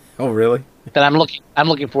 Oh, really? That I'm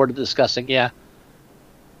looking forward to discussing. Yeah.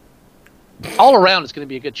 All around, it's going to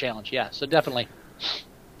be a good challenge. Yeah. So definitely,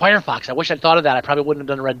 Firefox. I wish I'd thought of that. I probably wouldn't have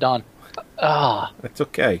done Red Dawn. That's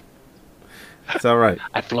okay. It's all right.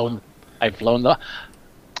 I've flown the.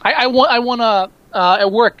 I want to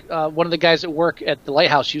at work. One of the guys at work at the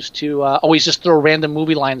Lighthouse used to always just throw random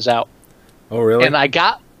movie lines out. Oh, really? And I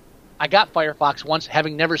got Firefox once,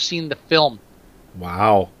 having never seen the film.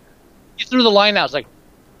 Wow. He threw the line out. I was like,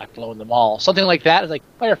 I've flown them all. Something like that. It's like,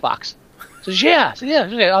 Firefox. So yeah. So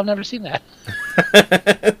yeah, I've never seen that.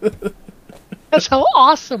 That's how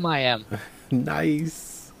awesome I am.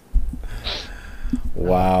 Nice.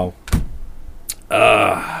 Wow.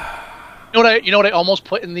 You know what I almost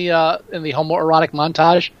put in the homoerotic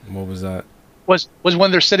montage? What was that? Was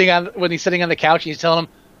when he's sitting on the couch and he's telling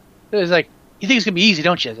him, it's like, you think it's gonna be easy,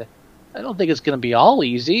 don't you? I don't think it's gonna be all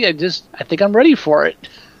easy. I think I'm ready for it.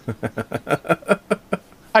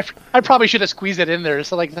 I probably should have squeezed it in there.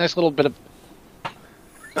 It's like a nice little bit of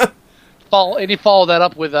and he followed that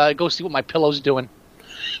up with go see what my pillow's doing.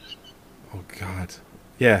 Oh God.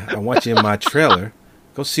 Yeah, I want you in my trailer.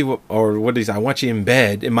 Go see what is I want you in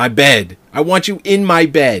bed, in my bed. I want you in my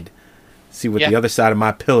bed. See what the other side of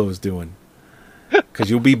my pillow is doing. Because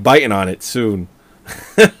you'll be biting on it soon.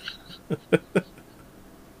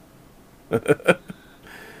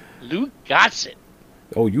 Lou got it.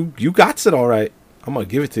 Oh, you got it all right. I'm going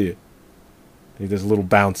to give it to you. He does a little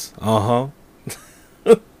bounce. Uh-huh.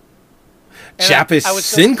 Chappie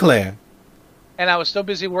Sinclair. And I was so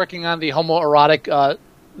busy working on the homoerotic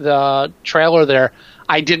the trailer there,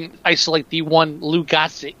 I didn't isolate the one Lou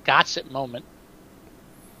got it moment.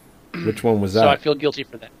 Which one was that? So I feel guilty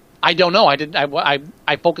for that. I don't know. I didn't.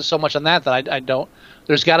 I focused so much on that I don't.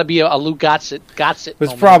 There's got to be a Lou got it.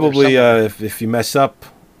 It's probably if you mess up,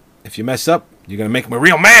 you're gonna make me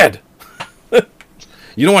real mad.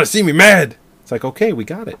 You don't want to see me mad. It's like, okay, we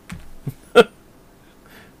got it.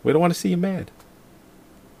 We don't want to see you mad.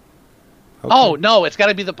 Okay. Oh no, it's got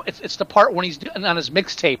to be it's the part when he's doing on his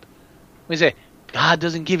mixtape. When he say, God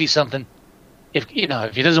doesn't give you something if he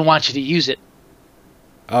doesn't want you to use it.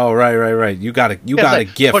 Oh right. You got a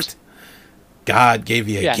gift. God gave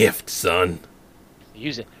you a gift, son.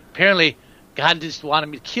 Use it. Apparently, God just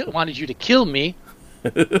wanted you to kill me,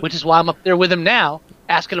 which is why I'm up there with him now,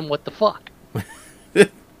 asking him what the fuck.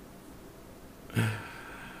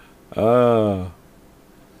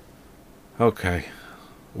 Okay.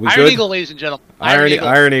 Iron Eagle, ladies and gentlemen.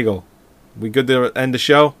 Iron Eagle. We good to end the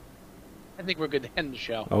show? I think we're good to end the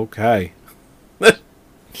show. Okay.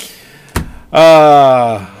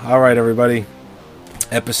 All right, everybody.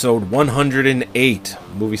 Episode 108,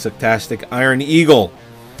 Movie Sucktastic. Iron Eagle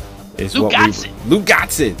is Lou Gots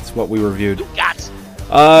It. It's what we reviewed. Lou Gots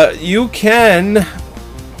It. You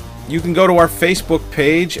can go to our Facebook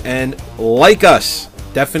page and like us.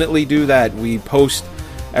 Definitely do that. We post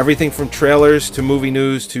everything from trailers to movie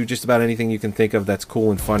news to just about anything you can think of that's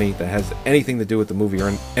cool and funny that has anything to do with the movie or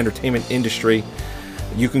entertainment industry.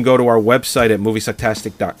 You can go to our website at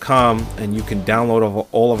moviesucktastic.com and you can download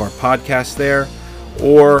all of our podcasts there,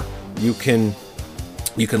 or you can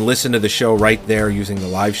listen to the show right there using the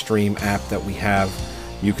live stream app that we have.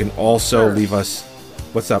 You can also leave us.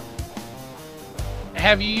 What's up?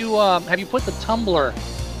 Have you put the Tumblr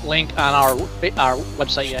link on our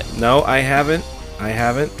website yet? No, I haven't. We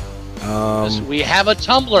have a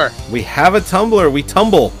Tumblr. We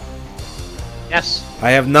tumble. Yes.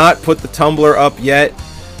 I have not put the Tumblr up yet,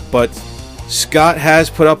 but Scott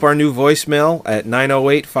has put up our new voicemail at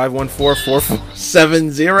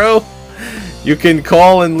 908-514-4470. You can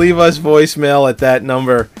call and leave us voicemail at that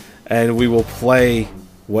number, and we will play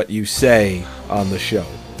what you say on the show.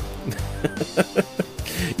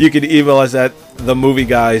 You can email us at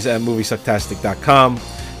themovieguys@moviesucktastic.com.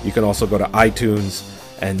 You can also go to iTunes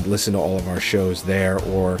and listen to all of our shows there,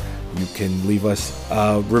 or you can leave us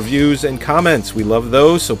reviews and comments. We love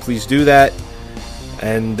those, so please do that.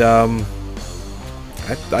 And I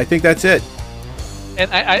think that's it.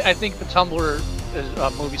 And I think the Tumblr is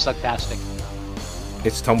Movie Sucktastic.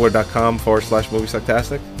 It's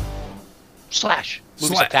tumblr.com/moviesucktastic? /Movie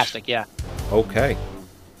Sucktastic, yeah. Okay.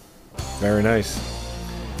 Very nice.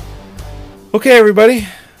 Okay, everybody.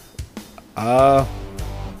 We'll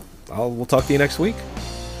talk to you next week.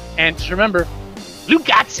 And just remember, Lou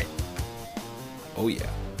Gots It. Oh, yeah.